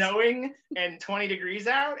cold, snowing and 20 degrees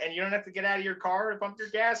out and you don't have to get out of your car to pump your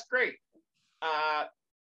gas, great.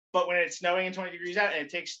 But when it's snowing and 20 degrees out and it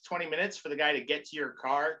takes 20 minutes for the guy to get to your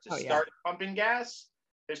car to start pumping gas,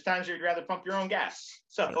 There's times where you'd rather pump your own gas.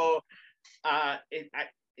 So I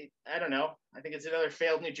don't know. I think it's another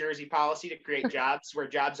failed New Jersey policy to create jobs where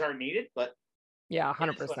jobs aren't needed, but yeah,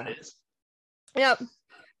 100%. Yep.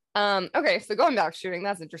 Okay, so going back shooting,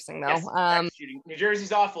 that's interesting though. Yes, shooting. New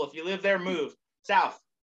Jersey's awful. If you live there, move south.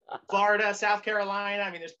 Florida, South Carolina.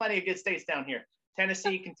 I mean, there's plenty of good states down here.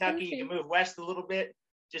 Tennessee, Kentucky. You can move west a little bit,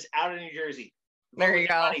 just out of New Jersey. There you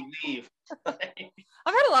go. Money, leave.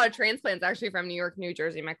 I've had a lot of transplants actually from New York, New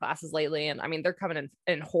Jersey in my classes lately, and I mean they're coming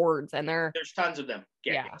in hordes, and there's tons of them.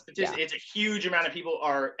 It's a huge amount of people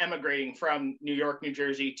are emigrating from New York, New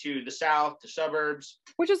Jersey to the south, to suburbs.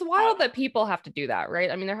 Which is wild that people have to do that,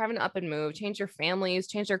 right? I mean, they're having to up and move, change their families,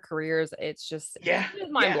 change their careers. It's just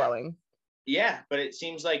it's mind blowing. Yeah, but it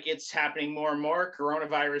seems like it's happening more and more.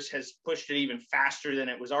 Coronavirus has pushed it even faster than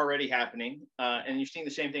it was already happening. And you're seeing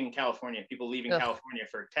the same thing in California, people leaving California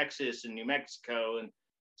for Texas and New Mexico. And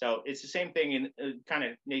so it's the same thing in kind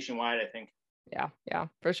of nationwide, I think. Yeah,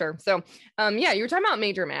 for sure. So, you were talking about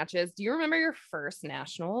major matches. Do you remember your first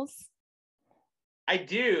nationals? I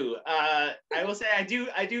do. I will say I do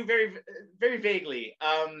very, very vaguely.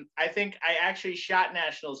 I think I actually shot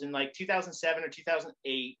nationals in like 2007 or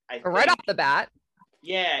 2008. Right off the bat.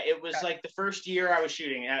 Yeah, it was like the first year I was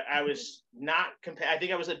shooting. I was not I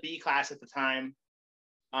think I was a B class at the time.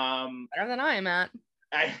 Better than I am at.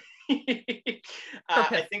 I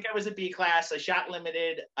think I was a B class. I shot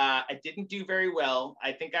limited. I didn't do very well.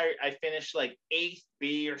 I think I finished like 8th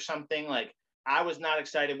B or something. Like I was not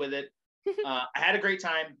excited with it. I had a great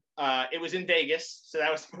time. It was in Vegas, so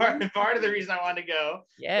that was part of the reason I wanted to go.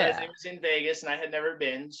 Yeah, it was in Vegas, and I had never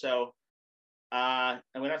been. So I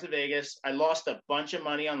went out to Vegas. I lost a bunch of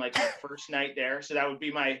money on like my first night there. So that would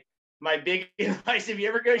be my big advice. If you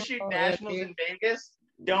ever go shoot nationals in Vegas,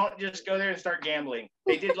 don't just go there and start gambling.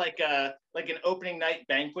 They did like an opening night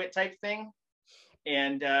banquet type thing.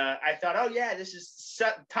 And I thought, oh yeah, this is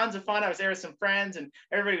tons of fun. I was there with some friends and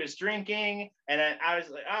everybody was drinking. And I was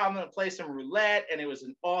like, oh, I'm going to play some roulette. And it was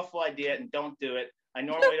an awful idea and don't do it. I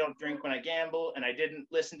normally don't drink when I gamble, and I didn't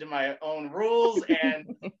listen to my own rules.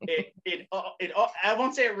 And it I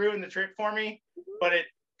won't say it ruined the trip for me, but it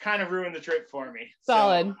kind of ruined the trip for me.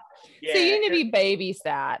 Solid. So you need to be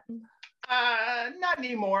babysat. Not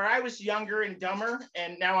anymore. I was younger and dumber,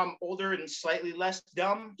 and now I'm older and slightly less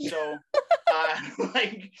dumb. So,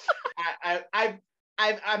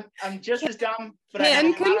 I'm just as dumb, but I have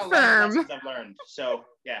a lot of lessons I've learned. So,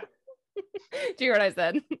 yeah. Do you hear what I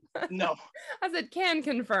said? No. I said can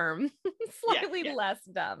confirm. Slightly less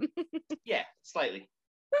dumb. Yeah, slightly.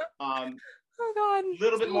 Oh God. A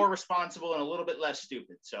little bit more responsible and a little bit less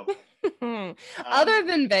stupid. So other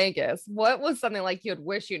than Vegas, what was something like you'd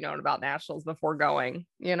wish you'd known about nationals before going,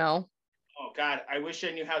 you know? Oh God, I wish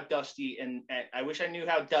I knew how dusty and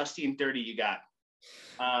dirty you got.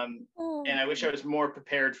 And I wish I was more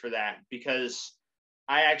prepared for that, because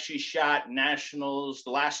I actually shot nationals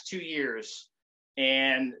the last 2 years,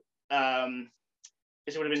 and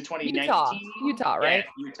this would have been 2019. Utah, right?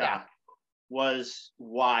 Yeah, Utah was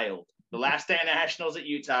wild. The last day of nationals at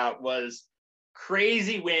Utah was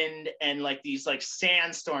crazy wind and like these like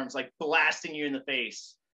sandstorms like blasting you in the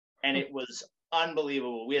face, and it was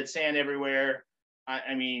unbelievable. We had sand everywhere.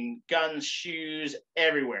 I mean, guns, shoes,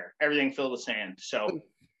 everywhere, everything filled with sand. So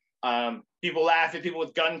people laugh at people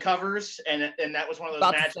with gun covers, and that was one of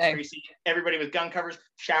those matches where you see everybody with gun covers,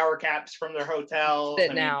 shower caps from their hotel.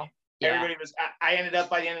 Everybody was. I ended up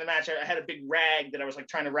by the end of the match, I had a big rag that I was like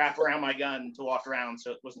trying to wrap around my gun to walk around,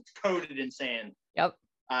 so it wasn't coated in sand. Yep.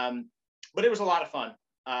 But it was a lot of fun.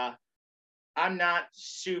 I'm not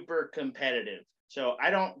super competitive, so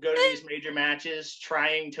I don't go to these major matches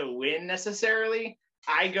trying to win necessarily.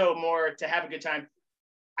 I go more to have a good time.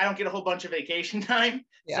 I don't get a whole bunch of vacation time.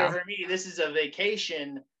 Yeah. So for me, this is a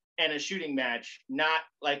vacation and a shooting match, not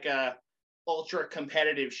like a ultra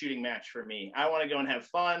competitive shooting match for me. I want to go and have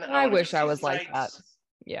fun. I wish I was like that.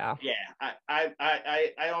 Yeah. Yeah.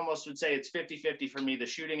 I almost would say it's 50-50 for me, the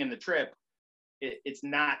shooting and the trip. It's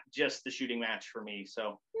not just the shooting match for me.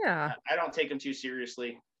 So yeah, I don't take them too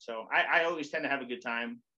seriously. So I always tend to have a good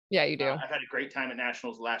time. Yeah, you do. I've had a great time at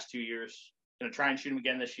nationals the last 2 years. Gonna try and shoot them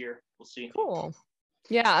again this year. We'll see. Cool.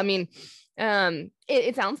 Yeah, I mean,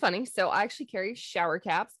 it sounds funny. So I actually carry shower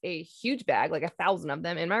caps, a huge bag, like 1,000 of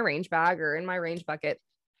them in my range bag or in my range bucket.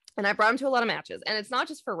 And I brought them to a lot of matches, and it's not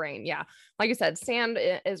just for rain. Yeah. Like I said, sand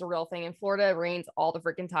is a real thing in Florida. It rains all the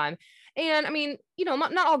freaking time. And I mean, you know,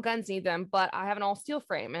 not all guns need them, but I have an all steel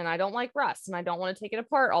frame and I don't like rust, and I don't want to take it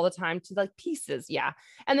apart all the time to like pieces. Yeah.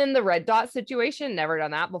 And then the red dot situation, never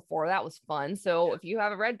done that before. That was fun. So if you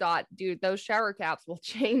have a red dot, dude, those shower caps will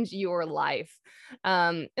change your life.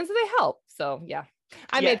 And so they help. So yeah,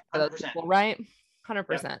 I made fun of those people, right?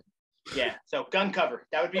 100%. Yep. Yeah. So gun cover.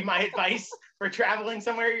 That would be my advice for traveling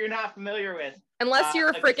somewhere you're not familiar with. Unless you're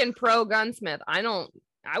a freaking pro gunsmith. I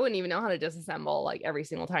wouldn't even know how to disassemble like every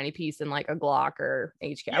single tiny piece in like a Glock or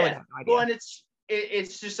HK. I would have no idea. Well, and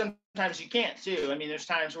it's just sometimes you can't too. I mean, there's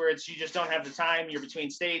times where you just don't have the time. You're between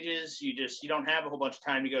stages. You don't have a whole bunch of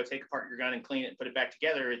time to go take apart your gun and clean it and put it back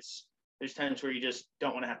together. There's times where you just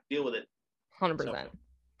don't want to have to deal with it. 100%.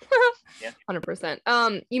 Yeah.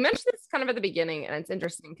 100%. You mentioned this kind of at the beginning, and it's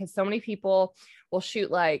interesting because so many people will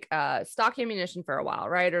shoot like stock ammunition for a while,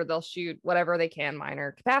 right? Or they'll shoot whatever they can,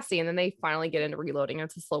 minor capacity, and then they finally get into reloading.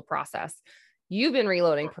 It's a slow process. You've been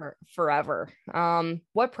reloading forever.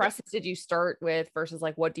 What presses did you start with versus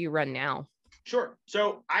like what do you run now? Sure.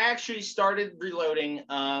 So I actually started reloading,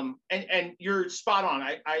 and you're spot on.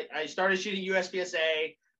 I started shooting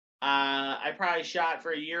USPSA. I probably shot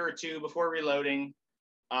for a year or two before reloading.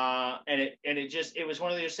 And it was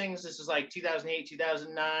one of those things. This is like 2008,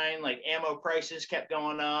 2009, like ammo prices kept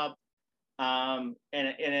going up. I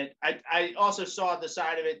also saw the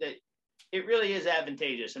side of it that it really is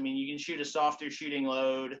advantageous. I mean, you can shoot a softer shooting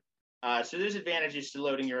load. So there's advantages to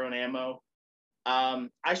loading your own ammo.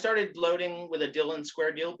 I started loading with a Dillon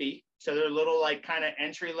Square Deal B. So they're a little like kind of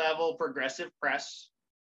entry level progressive press.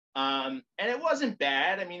 And it wasn't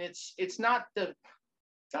bad. I mean, it's not the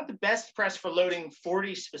best press for loading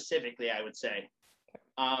 40 specifically, I would say.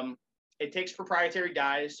 It takes proprietary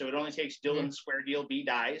dies, so it only takes Dillon Square Deal B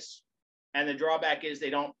dies. And the drawback is they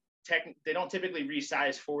don't typically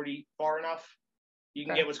resize 40 far enough. You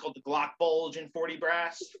can get what's called the Glock bulge in 40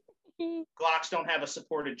 brass. Glocks don't have a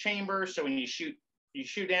supported chamber, so when you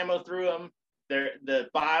shoot ammo through them, the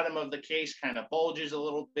bottom of the case kind of bulges a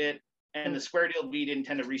little bit, and the Square Deal B didn't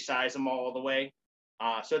tend to resize them all the way.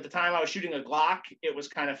 So at the time I was shooting a Glock, it was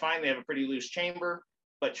kind of fine. They have a pretty loose chamber,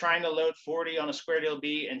 but trying to load 40 on a Square Deal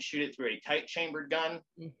B and shoot it through a tight chambered gun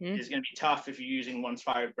is going to be tough if you're using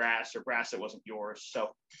 1.5 brass or brass that wasn't yours.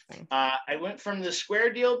 So I went from the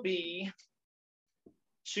Square Deal B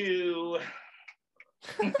to,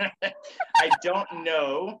 I don't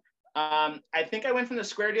know. I think I went from the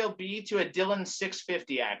Square Deal B to a Dillon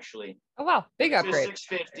 650 actually. Oh, wow. Big upgrade.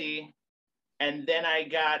 650. And then I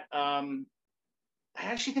got, I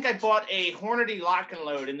actually think I bought a Hornady lock and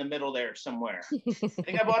load in the middle there somewhere. I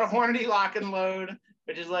think I bought a Hornady lock and load,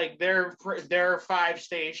 which is like their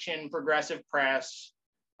 5-station progressive press.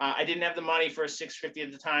 I didn't have the money for a 650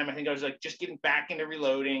 at the time. I think I was like just getting back into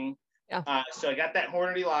reloading. Yeah. So I got that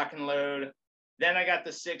Hornady lock and load. Then I got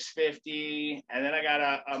the 650, and then I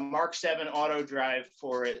got a Mark 7 auto drive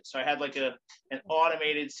for it. So I had like an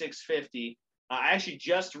automated 650. I actually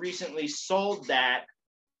just recently sold that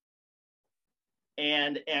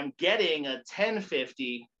and am getting a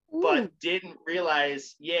 1050, but didn't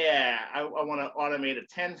realize, I want to automate a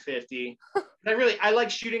 1050. I like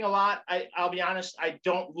shooting a lot. I'll be honest, I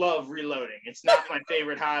don't love reloading. It's not my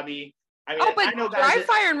favorite hobby. I mean, but I know guys dry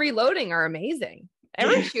fire and reloading are amazing.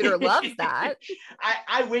 Every shooter loves that.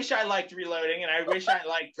 I wish I liked reloading, and I wish I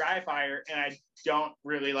liked dry fire, and I don't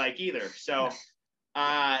really like either. So,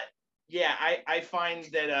 I find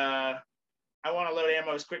that I want to load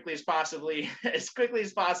ammo as quickly as possible,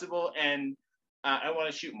 and I want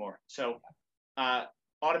to shoot more. So,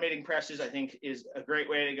 automating presses, I think, is a great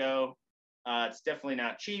way to go. It's definitely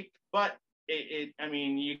not cheap, but I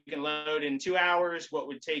mean, you can load in 2 hours what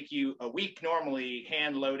would take you a week normally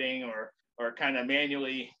hand loading or kind of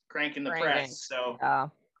manually cranking the press. So,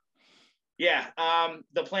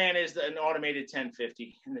 the plan is an automated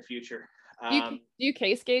 1050 in the future. Do you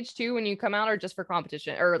case gauge too when you come out, or just for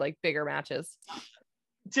competition or like bigger matches?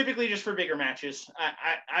 Typically just for bigger matches.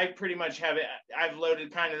 I pretty much have it. I've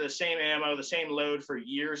loaded kind of the same ammo, the same load for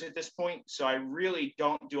years at this point. So I really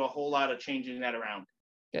don't do a whole lot of changing that around.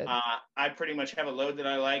 Good. I pretty much have a load that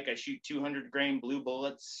I like. I shoot 200 grain blue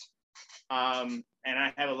bullets. And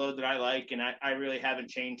I have a load that I like, and I really haven't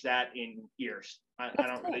changed that in years. I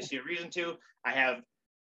don't really see a reason to. I have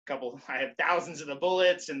thousands of the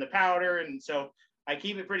bullets and the powder, and so I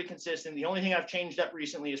keep it pretty consistent. The only thing I've changed up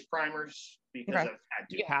recently is primers because I've had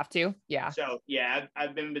to. You have to, yeah. So yeah,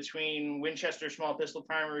 I've been between Winchester small pistol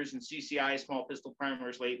primers and CCI small pistol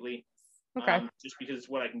primers lately. Okay. Just because it's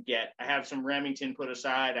what I can get. I have some Remington put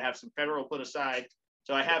aside. I have some Federal put aside.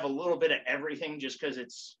 So I have a little bit of everything just because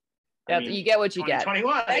it's. You get what you get.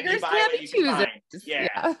 2021. Beggars can't be choosers.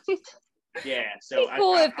 Yeah. Yeah. So it'd be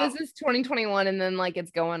cool if this is 2021 and then like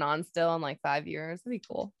it's going on still in like 5 years. It'd be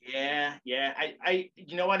cool. Yeah. I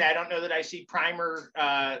you know what? I don't know that I see primer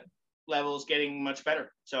levels getting much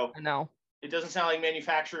better. So I know it doesn't sound like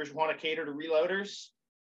manufacturers want to cater to reloaders.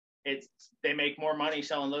 they make more money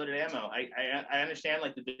selling loaded ammo. I understand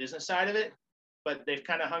like the business side of it, but they've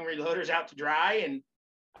kind of hung reloaders out to dry, and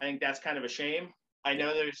I think that's kind of a shame. I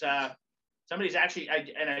know there's somebody's actually,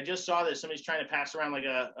 I just saw this, somebody's trying to pass around like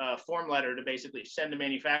a form letter to basically send to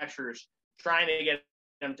manufacturers, trying to get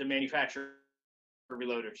them to manufacture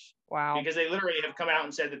reloaders. Wow. Because they literally have come out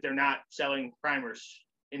and said that they're not selling primers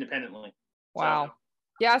independently. Wow. So,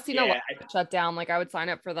 yeah, I've seen a lot shut down. Like I would sign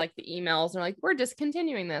up for like the emails and they're like, we're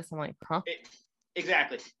discontinuing this. I'm like, huh?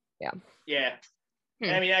 Exactly. Yeah. Yeah.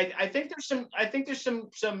 I mean, I think there's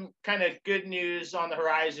some kind of good news on the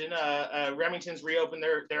horizon. Remington's reopened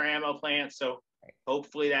their ammo plant, so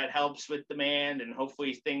hopefully that helps with demand, and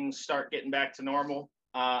hopefully things start getting back to normal.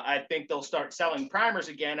 I think they'll start selling primers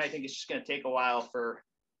again. I think it's just going to take a while for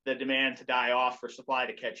the demand to die off, for supply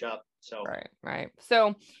to catch up. So right.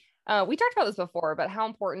 So we talked about this before, but how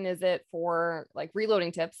important is it for like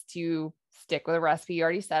reloading tips to stick with a recipe? You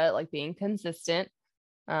already said it, like being consistent,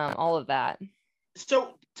 all of that.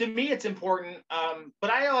 So to me, it's important,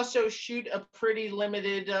 but I also shoot a pretty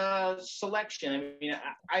limited selection. I mean,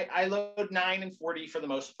 I load 9 and 40 for the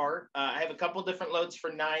most part. I have a couple different loads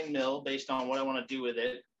for 9mm based on what I want to do with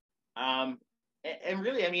it. And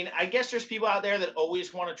really, I mean, I guess there's people out there that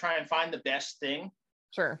always want to try and find the best thing.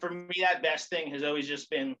 Sure. For me, that best thing has always just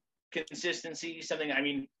been consistency. Something, I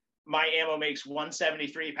mean, my ammo makes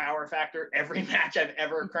 173 power factor every match I've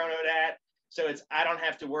ever chronoed at. So I don't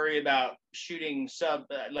have to worry about shooting I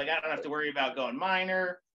don't have to worry about going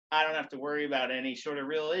minor. I don't have to worry about any sort of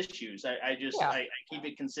real issues. I keep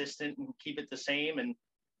it consistent and keep it the same. And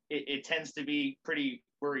it tends to be pretty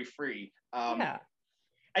worry free. I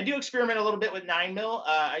do experiment a little bit with 9mm.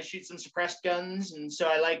 I shoot some suppressed guns. And so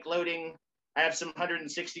I like loading. I have some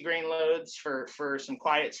 160 grain loads for some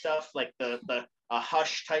quiet stuff, like a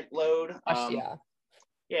hush type load.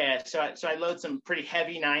 So I load some pretty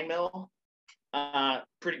heavy 9mm.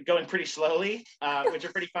 Going pretty slowly, which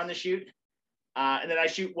are pretty fun to shoot. And then I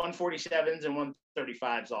shoot 147s and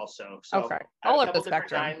 135s also. So all a of couple the different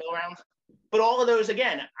spectrum. 9mm rounds. But all of those,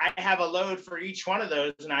 again, I have a load for each one of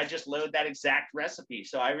those, and I just load that exact recipe.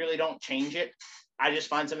 So I really don't change it. I just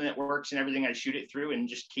find something that works and everything. I shoot it through and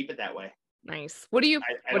just keep it that way. Nice. What do you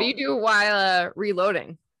do while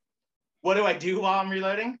reloading? What do I do while I'm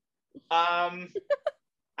reloading? I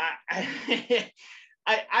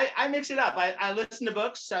mix it up. I listen to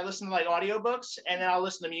books. I listen to like audiobooks, and then I'll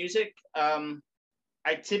listen to music. I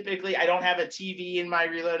don't have a TV in my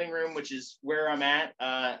reloading room, which is where I'm at.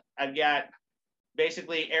 I've got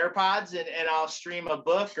basically AirPods, and I'll stream a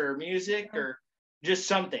book or music or just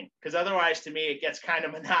something, because otherwise to me it gets kind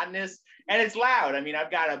of monotonous and it's loud. I mean,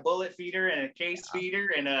 I've got a bullet feeder and a case feeder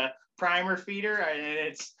and a primer feeder, and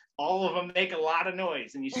it's all of them make a lot of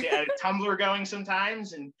noise, and you see a tumbler going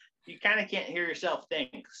sometimes, and you kind of can't hear yourself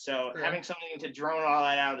think. So having something to drone all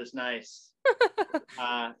that out is nice.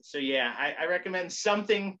 I recommend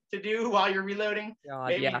something to do while you're reloading.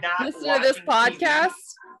 Maybe not listen to this podcast.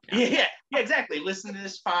 Yeah, exactly. Listen to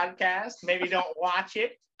this podcast. Maybe don't watch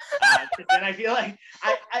it. Then I feel like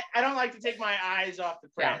I don't like to take my eyes off the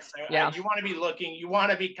press. You want to be looking. You want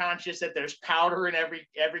to be conscious that there's powder in every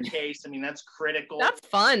case. I mean, that's critical. That's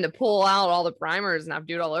fun to pull out all the primers and have to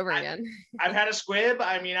do it all over again. I've had a squib.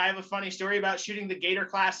 I mean, I have a funny story about shooting the Gator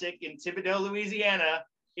Classic in Thibodaux, Louisiana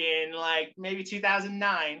in like maybe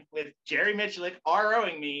 2009 with Jerry Michalik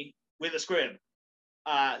ROing me with a squib.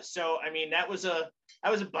 So I mean, that was a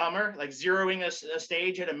bummer, like zeroing a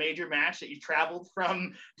stage at a major match that you traveled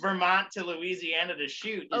from Vermont to Louisiana to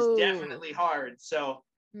shoot is definitely hard. So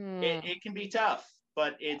it can be tough,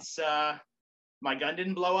 but it's my gun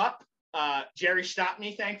didn't blow up. Jerry stopped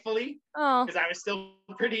me, thankfully, because I was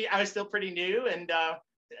still pretty new, and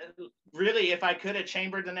really, if I could have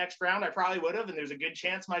chambered the next round, I probably would have, and there's a good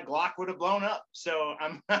chance my Glock would have blown up. So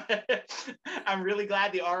I'm really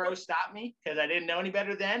glad the RO stopped me, because I didn't know any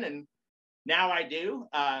better then, and now I do.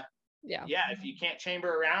 If you can't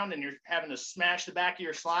chamber around and you're having to smash the back of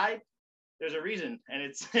your slide, there's a reason, and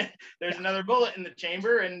it's there's another bullet in the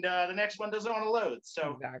chamber, and the next one doesn't want to load.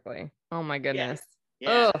 So exactly. Oh my goodness.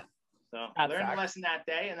 Yeah. So I learned a lesson that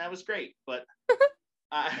day, and that was great. But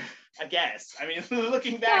I guess, I mean,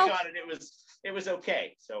 looking back on it, it was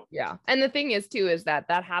okay. So and the thing is too is that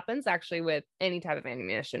happens actually with any type of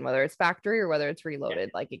ammunition, whether it's factory or whether it's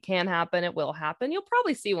reloaded. Like it can happen, it will happen. You'll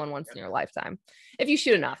probably see one once in your lifetime if you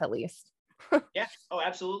shoot enough, at least. Yeah. Oh,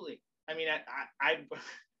 absolutely. I mean,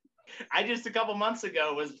 I just a couple months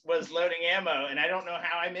ago was loading ammo, and I don't know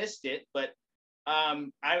how I missed it, but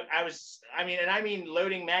I mean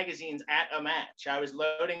loading magazines at a match. I was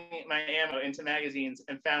loading my ammo into magazines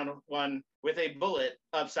and found one with a bullet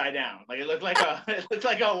upside down. Like it looked like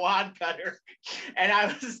a wad cutter. And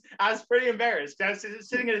I was pretty embarrassed. I was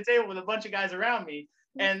sitting at a table with a bunch of guys around me.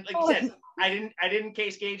 And like you said, I didn't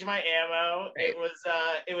case gauge my ammo. Right.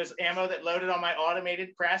 It was ammo that loaded on my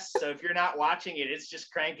automated press. So if you're not watching it, it's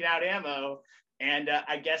just cranking out ammo. And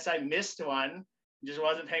I guess I missed one, just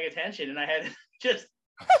wasn't paying attention, and I had just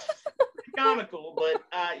comical. But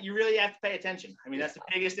you really have to pay attention. I mean, that's the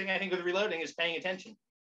biggest thing I think with reloading is paying attention.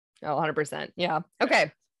 Oh, 100%. Yeah.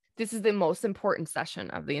 Okay. This is the most important session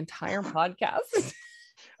of the entire podcast.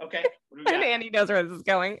 Okay. And Andy knows where this is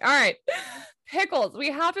going. All right. Pickles.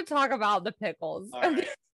 We have to talk about the pickles. All right.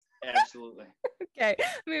 Absolutely. Okay.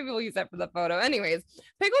 Maybe we'll use that for the photo. Anyways,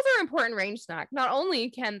 pickles are an important range snack. Not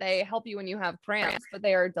only can they help you when you have cramps, but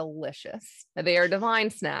they are delicious. They are a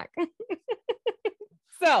divine snack.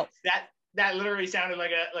 So that literally sounded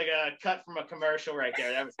like a cut from a commercial right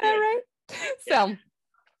there. That was good. All right. So,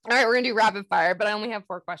 all right, we're gonna do rapid fire, but I only have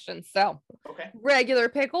 4 questions. So, okay. Regular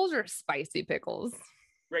pickles or spicy pickles?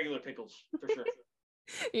 Regular pickles, for sure.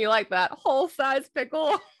 You like that whole size pickle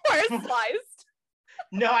or sliced?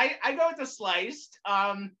 No, I go with the sliced.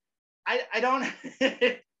 I don't.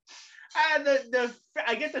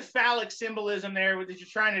 I get the phallic symbolism there that you're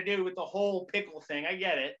trying to do with the whole pickle thing. I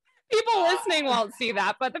get it. People listening won't see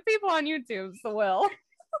that, but the people on YouTube will.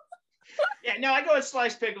 Yeah, no, I go with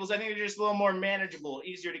sliced pickles. I think they're just a little more manageable,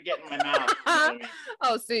 easier to get in my mouth. You know what I mean?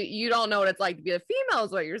 Oh, so you don't know what it's like to be a female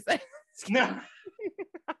is what you're saying. No.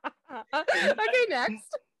 Okay, next.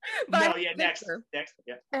 But no, yeah, next.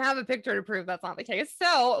 Yeah. I have a picture to prove that's not the case.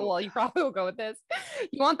 So, well, you probably will go with this.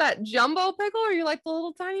 You want that jumbo pickle or you like the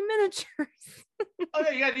little tiny miniatures? Oh, no,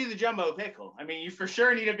 you got to do the jumbo pickle. I mean, you for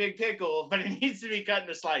sure need a big pickle, but it needs to be cut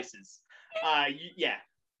into slices. Yeah.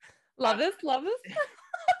 Love this.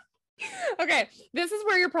 Okay, this is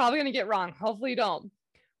where you're probably going to get wrong. Hopefully you don't.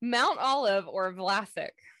 Mount Olive or Vlasic?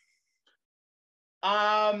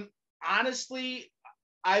 Honestly,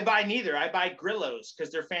 I buy neither. I buy Grillos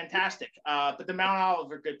because they're fantastic. But the Mount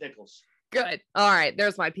Olive are good pickles. Good. All right.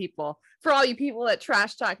 There's my people. For all you people that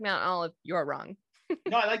trash talk Mount Olive, you're wrong.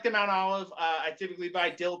 No, I like the Mount Olive. I typically buy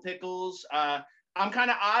dill pickles. I'm kind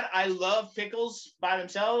of odd. I love pickles by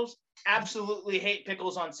themselves. Absolutely hate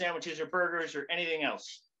pickles on sandwiches or burgers or anything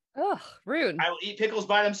else. Oh, rude. I will eat pickles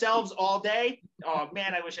by themselves all day. Oh,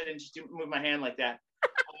 man, I wish I didn't just move my hand like that.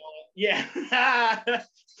 Yeah.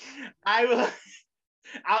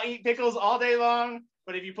 I'll eat pickles all day long,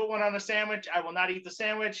 but if you put one on a sandwich, I will not eat the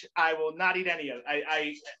sandwich. I will not eat any of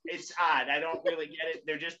it. It's odd. I don't really get it.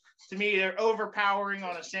 They're just, to me, they're overpowering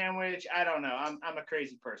on a sandwich. I don't know. I'm a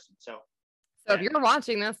crazy person. So if you're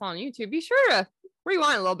watching this on YouTube, be sure to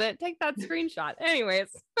rewind a little bit, take that screenshot.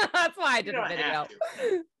 Anyways, that's why I did the video.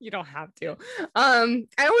 You don't have to. I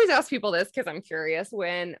always ask people this because I'm curious.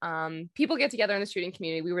 When people get together in the shooting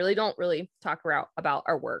community, we really don't talk about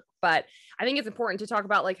our work, but I think it's important to talk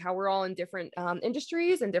about like how we're all in different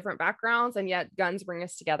industries and different backgrounds, and yet guns bring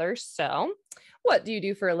us together. So what do you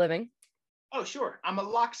do for a living? Oh, sure. I'm a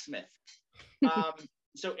locksmith.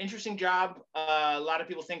 So interesting job. A lot of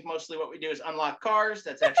people think mostly what we do is unlock cars.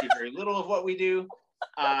 That's actually very little of what we do.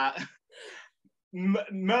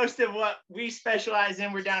 Most of what we specialize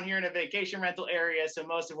in, we're down here in a vacation rental area. So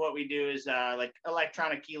most of what we do is like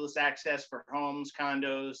electronic keyless access for homes,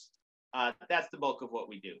 condos. That's the bulk of what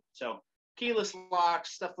we do. So keyless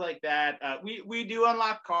locks, stuff like that. We do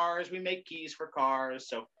unlock cars. We make keys for cars.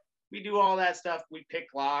 So we do all that stuff. We pick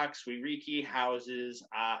locks. We rekey houses.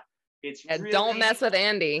 Don't mess with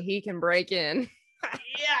Andy. He can break in.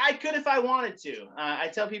 Yeah, I could if I wanted to. I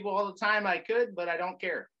tell people all the time I could, but I don't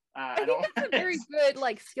care. I think that's a very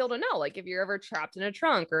good skill to know. Like if you're ever trapped in a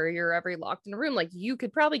trunk or you're ever locked in a room, you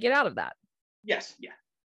could probably get out of that. Yes.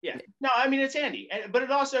 Yeah. No, I mean it's handy, but it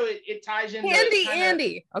also it ties in.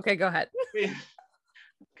 Andy. Okay, go ahead.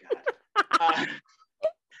 God.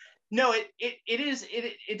 No,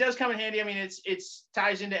 it does come in handy. I mean, it's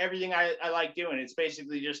ties into everything I like doing. It's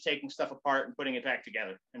basically just taking stuff apart and putting it back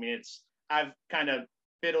together. I mean, I've kind of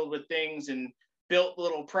fiddled with things and built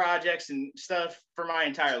little projects and stuff for my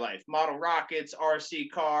entire life. Model rockets, RC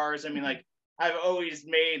cars. I mean, I've always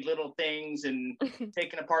made little things and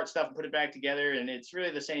taken apart stuff and put it back together. And it's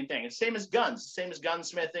really the same thing. It's same as guns, same as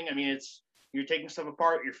gunsmithing. I mean, you're taking stuff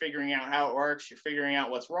apart, you're figuring out how it works, you're figuring out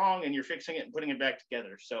what's wrong, and you're fixing it and putting it back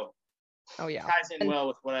together. So oh yeah, ties in well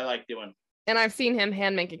with what I like doing. And I've seen him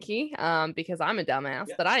hand make a key because I'm a dumbass,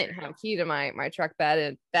 but I didn't have a key to my truck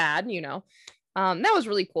bed. That was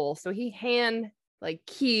really cool. So he hand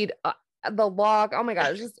keyed the log. Oh my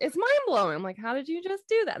God. It's mind blowing. I'm like, how did you just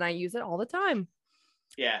do that? And I use it all the time.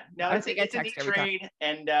 Yeah, no, it's a neat trade,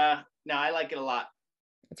 and no, I like it a lot.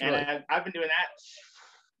 And really... I've been doing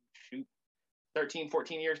that 13,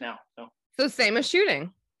 14 years now. So same as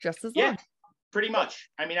shooting, just as long. Yeah, pretty much.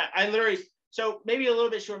 I mean, I literally, so maybe a little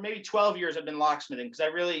bit short, maybe 12 years I've been locksmithing, because I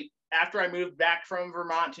really, after I moved back from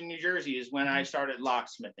Vermont to New Jersey is when I started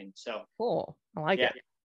locksmithing. So cool. I like it.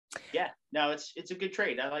 Yeah, no, it's a good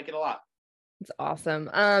trade. I like it a lot. It's awesome.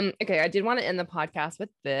 Okay, I did want to end the podcast with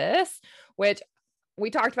this, which we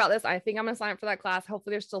talked about this. I think I'm going to sign up for that class.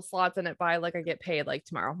 Hopefully there's still slots in it by like I get paid like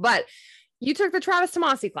tomorrow. But you took the Travis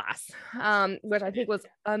Tomasi class, which I think was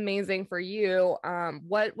amazing for you.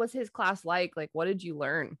 What was his class like? Like, what did you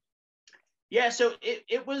learn? Yeah, so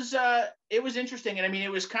it was interesting. And I mean,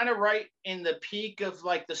 it was kind of right in the peak of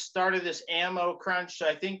like the start of this ammo crunch. So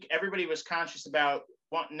I think everybody was conscious about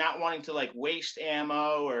not wanting to like waste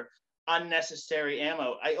ammo or unnecessary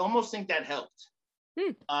ammo. I almost think that helped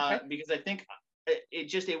because I think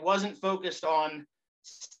it wasn't focused on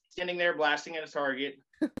standing there blasting at a target.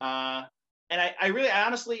 And I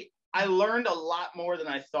honestly, I learned a lot more than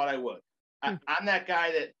I thought I would. I'm that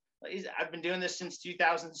guy that I've been doing this since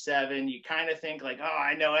 2007. You kind of think like, oh,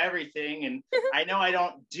 I know everything. And I know I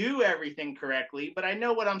don't do everything correctly, but I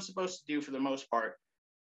know what I'm supposed to do for the most part.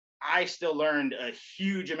 I still learned a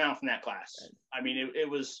huge amount from that class. I mean, it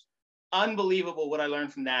was unbelievable what I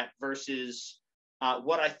learned from that versus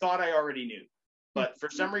what I thought I already knew. But for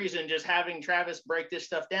some reason, just having Travis break this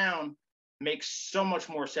stuff down makes so much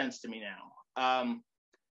more sense to me now.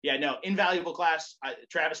 Invaluable class.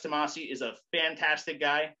 Travis Tomasi is a fantastic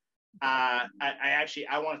guy. I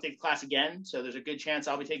want to take the class again. So there's a good chance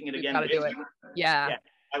I'll be taking it again. Yeah.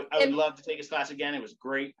 I would love to take his class again. It was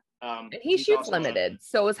great. And he shoots limited,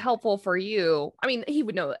 so it was helpful for you. I mean, he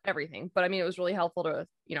would know everything, but I mean, it was really helpful to,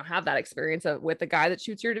 have that experience with the guy that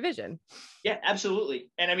shoots your division. Yeah, absolutely.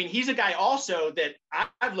 And I mean, he's a guy also that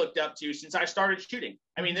I've looked up to since I started shooting.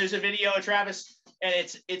 I mean, there's a video of Travis, and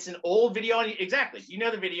it's an old video. And exactly,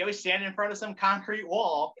 the video. He's standing in front of some concrete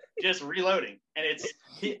wall, just reloading, and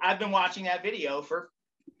I've been watching that video for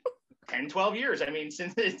 10, 12 years. I mean,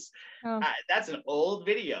 since that's an old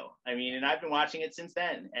video. I mean, and I've been watching it since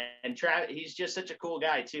then. And Travis, he's just such a cool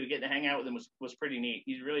guy too. Getting to hang out with him was pretty neat.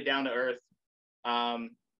 He's really down to earth.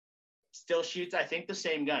 Still shoots, I think, the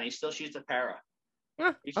same gun. He still shoots a para.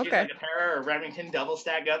 He shoots like a para or Remington double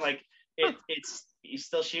stack gun. Like he's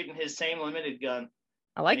still shooting his same limited gun.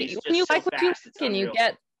 I like it. When you like what you like and you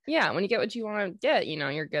get, when you get what you want to get,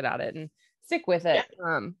 you're good at it and stick with it.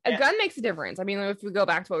 A gun makes a difference. I mean, if we go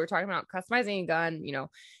back to what we were talking about, customizing a gun,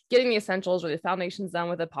 getting the essentials or the foundations done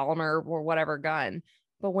with a polymer or whatever gun.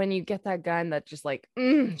 But when you get that gun that just like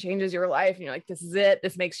changes your life and you're like, this is it.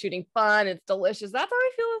 This makes shooting fun. It's delicious. That's how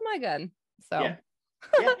I feel with my gun. So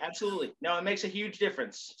yeah, absolutely. No, it makes a huge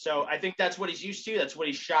difference. So I think that's what he's used to. That's what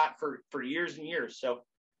he's shot for years and years. So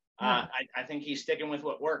I think he's sticking with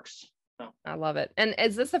what works. So. I love it. And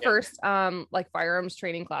is this the first like firearms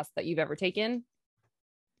training class that you've ever taken?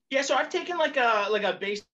 Yeah, so I've taken like a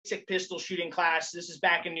basic pistol shooting class. This is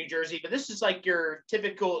back in New Jersey, but this is like your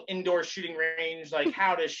typical indoor shooting range, like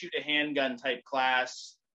how to shoot a handgun type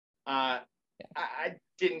class. I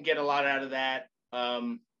didn't get a lot out of that.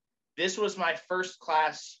 This was my first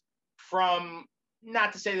class from,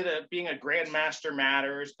 not to say that being a grandmaster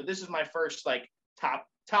matters, but this is my first like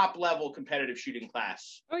top level competitive shooting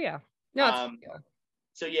class. Oh yeah. No,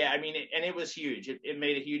 so yeah, I mean, it was huge. It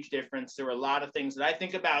made a huge difference. There were a lot of things that I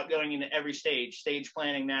think about going into every stage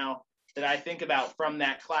planning now that I think about from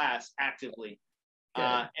that class actively. And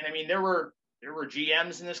I mean, there were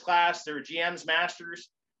GMs in this class. There were GMs, masters,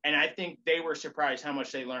 and I think they were surprised how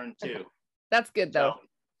much they learned too. That's good though.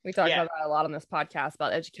 We talk about that a lot on this podcast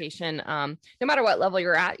about education. No matter what level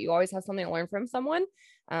you're at, you always have something to learn from someone.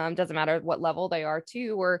 Doesn't matter what level they are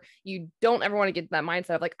too, or you don't ever want to get to that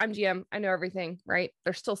mindset of like, I'm GM, I know everything, right?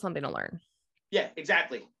 There's still something to learn. Yeah,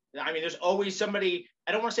 exactly. I mean, there's always somebody,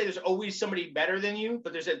 I don't want to say there's always somebody better than you,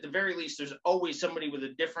 but there's at the very least, there's always somebody with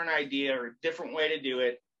a different idea or a different way to do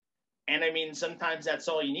it. And I mean, sometimes that's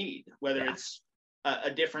all you need, whether it's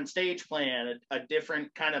a different stage plan, a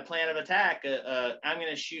different kind of plan of attack. I'm going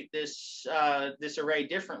to shoot this array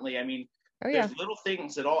differently. I mean, there's little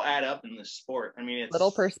things that all add up in this sport. I mean, it's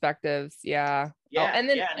little perspectives. And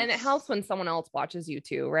it helps when someone else watches you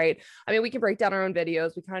too, right? I mean, we can break down our own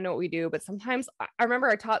videos. We kind of know what we do, but sometimes I remember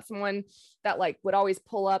I taught someone that like would always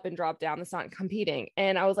pull up and drop down. That's not competing.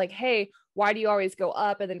 And I was like, hey, why do you always go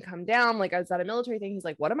up and then come down? Like I was at a military thing. He's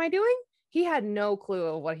like, what am I doing? He had no clue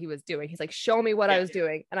of what he was doing. He's like, show me what I was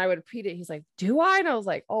doing. And I would repeat it. He's like, do I? And I was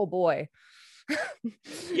like, oh boy.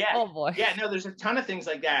 Yeah. Oh boy. Yeah. No, there's a ton of things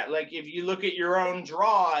like that. Like if you look at your own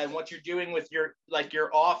draw and what you're doing with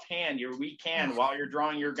your offhand, your weak hand while you're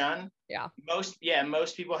drawing your gun. Yeah.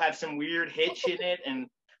 Most people have some weird hitch in it. And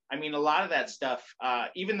I mean, a lot of that stuff,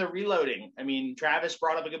 even the reloading. I mean, Travis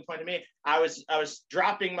brought up a good point to me. I was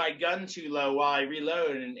dropping my gun too low while I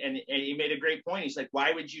reload, and he made a great point. He's like,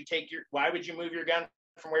 why would you move your gun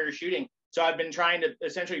from where you're shooting? So I've been trying to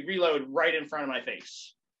essentially reload right in front of my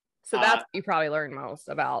face. So that's what you probably learned most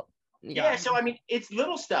about. Yeah. So I mean, it's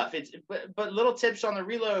little stuff. But little tips on the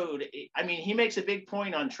reload. I mean, he makes a big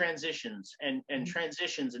point on transitions and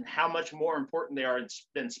transitions and how much more important they are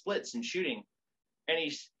than splits and shooting. And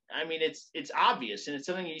it's obvious, and it's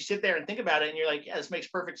something you sit there and think about it, and you're like, yeah, this makes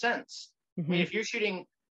perfect sense. I mean, if you're shooting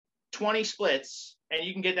 20 splits and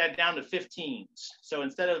you can get that down to 15s, so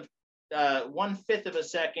instead of 1/5 of a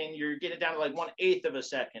second, you're getting it down to like 1/8 of a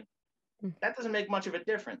second. That doesn't make much of a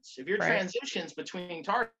difference. If your transitions between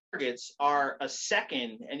targets are a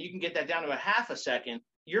second and you can get that down to a half a second,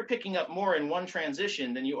 you're picking up more in one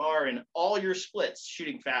transition than you are in all your splits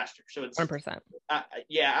shooting faster. So it's 100%.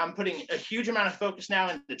 I'm putting a huge amount of focus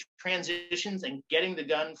now into transitions and getting the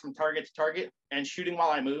gun from target to target and shooting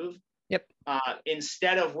while I move. Yep.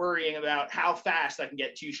 Instead of worrying about how fast I can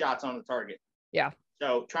get 2 shots on the target. Yeah.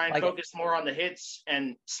 So try and focus more on the hits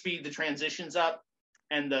and speed the transitions up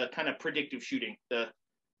and the kind of predictive shooting, the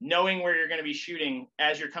knowing where you're going to be shooting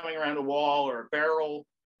as you're coming around a wall or a barrel,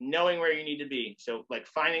 knowing where you need to be. So like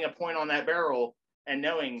finding a point on that barrel and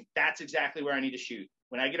knowing that's exactly where I need to shoot.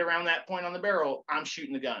 When I get around that point on the barrel, I'm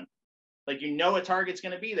shooting the gun. Like, you know, a target's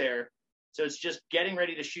going to be there. So it's just getting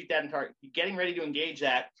ready to shoot that and getting ready to engage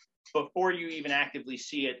that before you even actively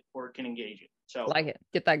see it or can engage it. So like it,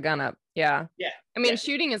 get that gun up. Yeah. Yeah. I mean,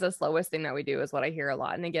 shooting is the slowest thing that we do is what I hear a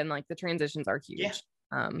lot. And again, like the transitions are huge. Yeah.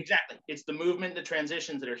 Exactly. It's the movement, the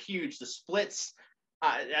transitions that are huge. The splits,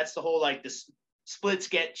 that's the whole, like, this splits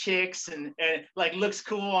get chicks and like looks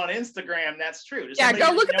cool on Instagram. That's true. Yeah,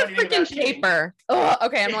 go look at the freaking paper. Oh,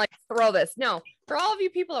 okay. I'm like, throw this. No, for all of you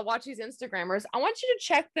people that watch these Instagrammers, I want you to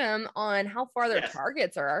check them on how far their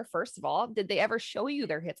targets are. First of all, did they ever show you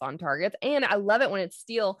their hits on targets? And I love it when it's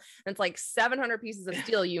steel and it's like 700 pieces of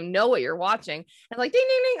steel. You know what you're watching. And like, ding,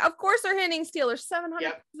 ding, ding. Of course they're hitting steel. There's 700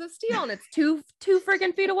 pieces of steel and it's two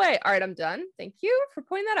freaking feet away. All right, I'm done. Thank you for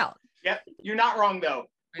pointing that out. Yep. You're not wrong though.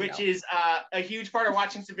 Which is a huge part of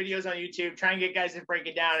watching some videos on YouTube, try and get guys to break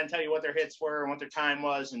it down and tell you what their hits were and what their time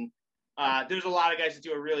was. And there's a lot of guys that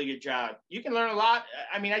do a really good job. You can learn a lot.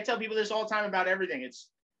 I mean, I tell people this all the time about everything.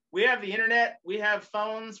 We have the internet, we have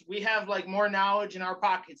phones, we have like more knowledge in our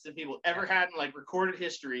pockets than people ever had in like recorded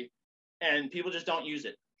history, and people just don't use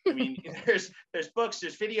it. I mean, there's books,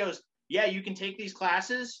 there's videos. Yeah, you can take these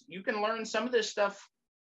classes. You can learn some of this stuff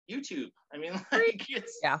YouTube. I mean, like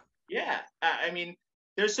I mean,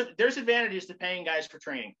 there's advantages to paying guys for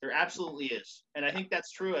training. There absolutely is. And I think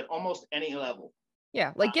that's true at almost any level.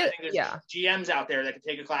 Yeah. Like, GMs out there that can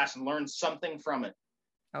take a class and learn something from it.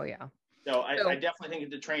 Oh yeah. So I definitely think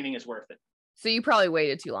that the training is worth it. So you probably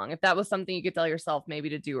waited too long. If that was something you could tell yourself maybe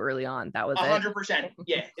to do early on, that was 100%.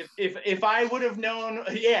 Yeah. If I would have known,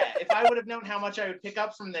 how much I would pick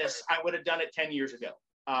up from this, I would have done it 10 years ago.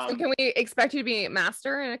 So can we expect you to be a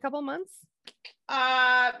master in a couple months?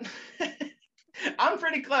 I'm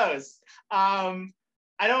pretty close. I'm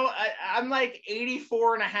like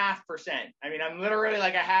 84.5%. I mean, I'm literally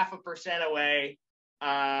like 0.5% away.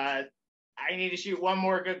 I need to shoot one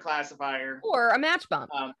more good classifier. Or a match bump.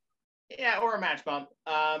 Or a match bump.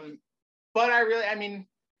 But I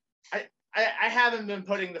haven't been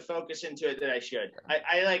putting the focus into it that I should.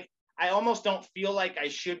 I almost don't feel like I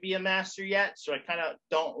should be a master yet, so I kind of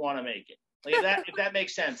don't want to make it. Like if that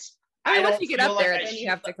makes sense. I mean, once you get up there, then you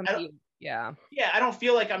have to compete. Yeah, I don't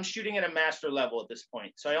feel like I'm shooting at a master level at this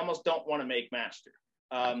point, so I almost don't want to make master.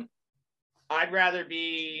 I'd rather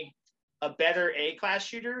be a better A-class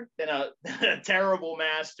shooter than a terrible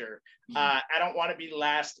master. I don't want to be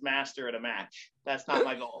last master at a match. That's not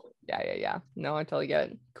my goal. Yeah. No, I totally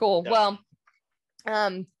get it. Cool. No. Well,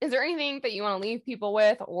 is there anything that you want to leave people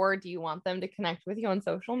with, or do you want them to connect with you on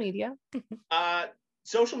social media?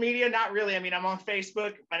 Social media, not really. I mean, I'm on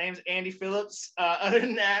Facebook. My name's Andy Phillips. Other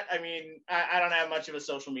than that, I mean, I don't have much of a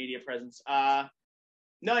social media presence.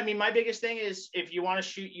 No, I mean, my biggest thing is if you want to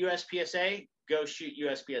shoot USPSA, go shoot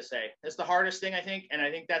USPSA. That's the hardest thing, I think. And I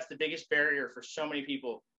think that's the biggest barrier for so many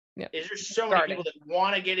people. Yeah. Is there's so many people that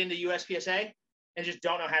want to get into USPSA and just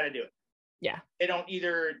don't know how to do it. Yeah. They don't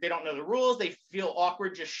know the rules. They feel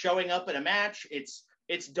awkward just showing up at a match.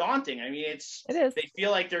 It's daunting. I mean, it is. They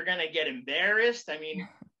feel like they're going to get embarrassed. I mean,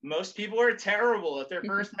 most people are terrible at their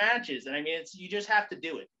first matches. And I mean, you just have to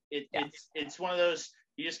do it. It's one of those,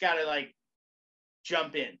 you just got to like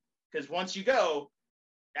jump in, because once you go,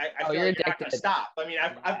 I feel like you're not going to stop. I mean,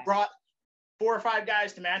 I've brought 4 or 5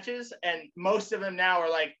 guys to matches, and most of them now are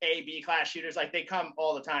like A, B class shooters. Like they come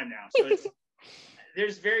all the time now. So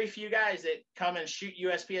there's very few guys that come and shoot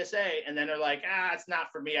USPSA and then are like, it's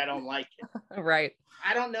not for me, I don't like it. Right.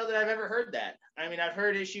 I don't know that I've ever heard that. I mean, I've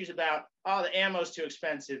heard issues about, the ammo's too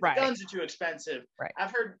expensive, the guns are too expensive. Right.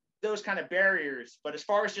 I've heard those kind of barriers, but as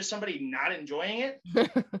far as just somebody not enjoying it,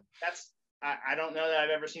 I don't know that I've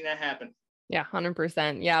ever seen that happen. Yeah,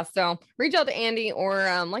 100%. Yeah. So reach out to Andy,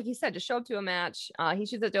 or like you said, just show up to a match. He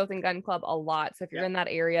shoots at Dothan Gun Club a lot. So if you're in that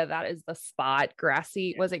area, that is the spot.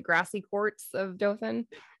 Was it grassy courts of Dothan?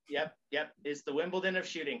 Yep. It's the Wimbledon of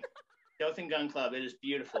shooting. Dothan Gun Club. It is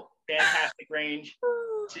beautiful. Fantastic range.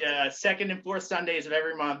 Second and fourth Sundays of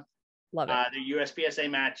every month. Love it. The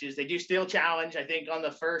USPSA matches. They do Steel Challenge, I think, on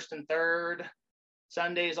the first and third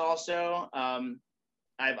Sundays also.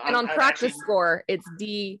 And on practice score, it's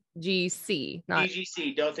DGC.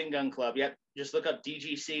 DGC, Dothan Gun Club. Yep. Just look up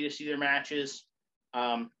DGC to see their matches.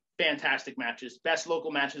 Fantastic matches. Best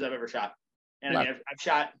local matches I've ever shot. And I mean, I've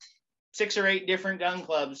shot 6 or 8 different gun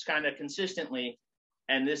clubs kind of consistently.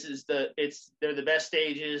 And this is they're the best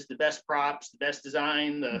stages, the best props, the best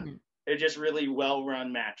design. They're just really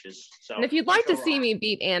well-run matches. So, and if you'd like to see me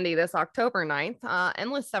beat Andy this October 9th,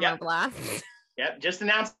 Endless Summer Blast. Yep, just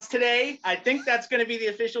announced today. I think that's going to be the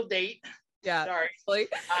official date. Yeah, sorry.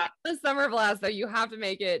 The Summer Blast, though, you have to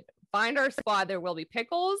make it. Find our squad. There will be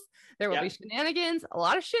pickles. There will be shenanigans, a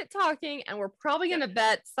lot of shit talking, and we're probably going to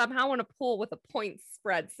bet somehow in a pool with a point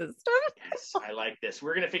spread system. Yes, I like this.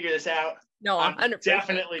 We're going to figure this out. No, I'm 100%.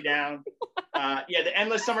 Definitely down. The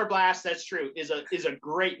Endless Summer Blast, that's true, is a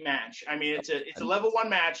great match. I mean, it's a level 1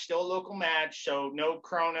 match, still a local match, so no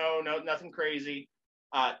chrono, nothing crazy.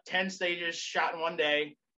 10 stages shot in one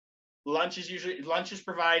day. Lunch is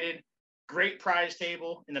provided. Great prize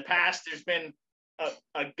table. In the past, there's been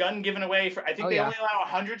a gun given away for, I think they only allow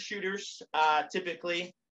 100 shooters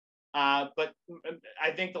typically. But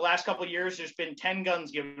I think the last couple of years, there's been 10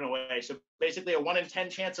 guns given away. So basically a 1 in 10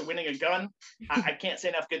 chance of winning a gun. I can't say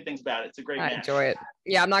enough good things about it. It's a great match. I enjoy it.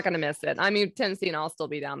 Yeah, I'm not going to miss it. I mean, Tennessee and I'll still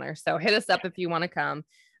be down there. So hit us up if you want to come.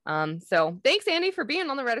 So thanks, Andy, for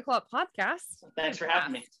being on the Reticle Up podcast. Thanks for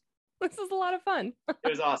having me. This was a lot of fun. It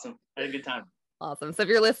was awesome. I had a good time. Awesome. So if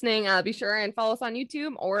you're listening, be sure and follow us on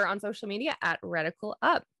YouTube or on social media at Reticle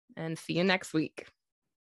Up, and see you next week.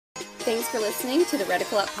 Thanks for listening to the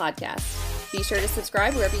Reticle Up podcast. Be sure to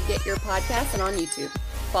subscribe wherever you get your podcasts and on YouTube.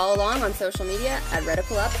 Follow along on social media at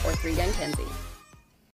Reticle Up or 3 Gun Kenzie.